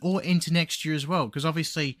season or into next year as well. Because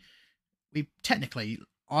obviously,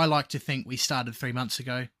 I like to think we started 3 months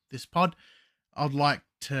ago. This pod, I'd like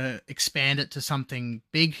to expand it to something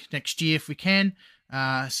big next year if we can.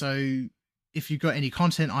 So if you've got any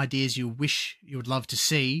content ideas you would love to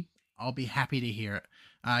see, I'll be happy to hear it.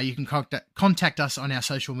 You can contact us on our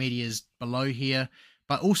social medias below here,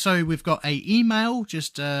 but also we've got a email.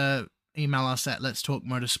 Just email us at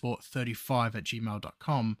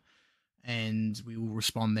letstalkmotorsport35@gmail.com and we will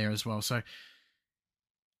respond there as well. So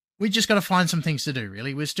we just got to find some things to do,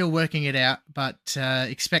 really. We're still working it out, but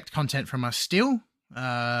expect content from us still.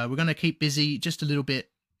 We're going to keep busy just a little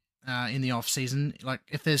bit in the off season. Like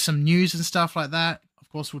if there's some news and stuff like that, of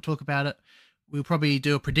course we'll talk about it. We'll probably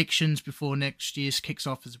do a predictions before next year's kicks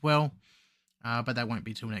off as well, but that won't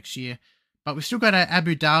be till next year. But we've still got our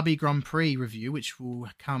Abu Dhabi Grand Prix review, which will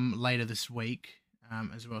come later this week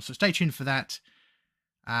as well. So stay tuned for that.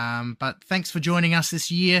 But thanks for joining us this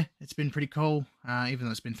year. It's been pretty cool, even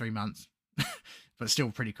though it's been 3 months, but still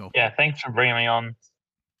pretty cool. Yeah, thanks for bringing me on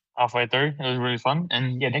halfway through. It was really fun.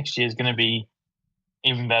 And yeah, next year is going to be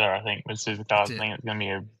even better, I think, with Supercars. I think it's going to be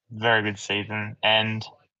a very good season. And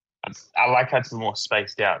I like how it's more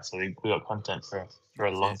spaced out, so we got content for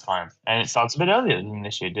a long time. And it starts a bit earlier than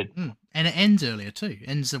this year did. And it ends earlier too.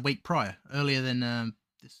 Ends a week prior, earlier than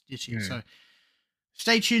this year. So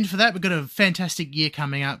stay tuned for that. We've got a fantastic year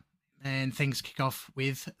coming up, and things kick off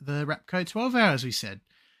with the Rapco 12 Hour, as we said.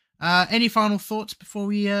 Any final thoughts before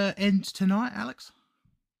we end tonight, Alex?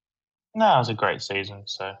 No, it was a great season.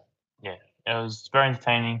 So, yeah, it was very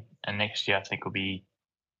entertaining. And next year, I think will be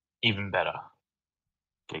even better.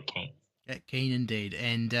 Get keen. Get keen indeed.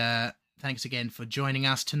 And thanks again for joining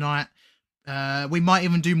us tonight. We might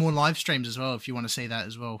even do more live streams as well if you want to see that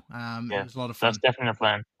as well. It was a lot of fun. That's definitely a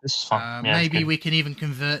plan. This is fun. Maybe we can even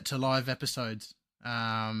convert to live episodes.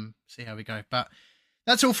 See how we go. But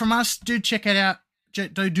that's all from us. Do check it out.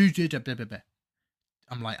 I'm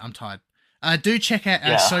tired. Do check out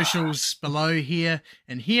our socials below here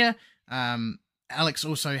and here. Alex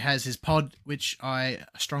also has his pod, which I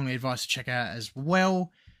strongly advise to check out as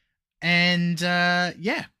well. And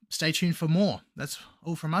stay tuned for more. That's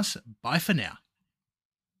all from us. Bye for now.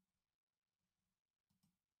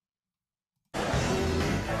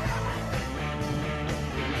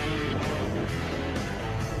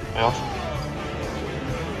 Off.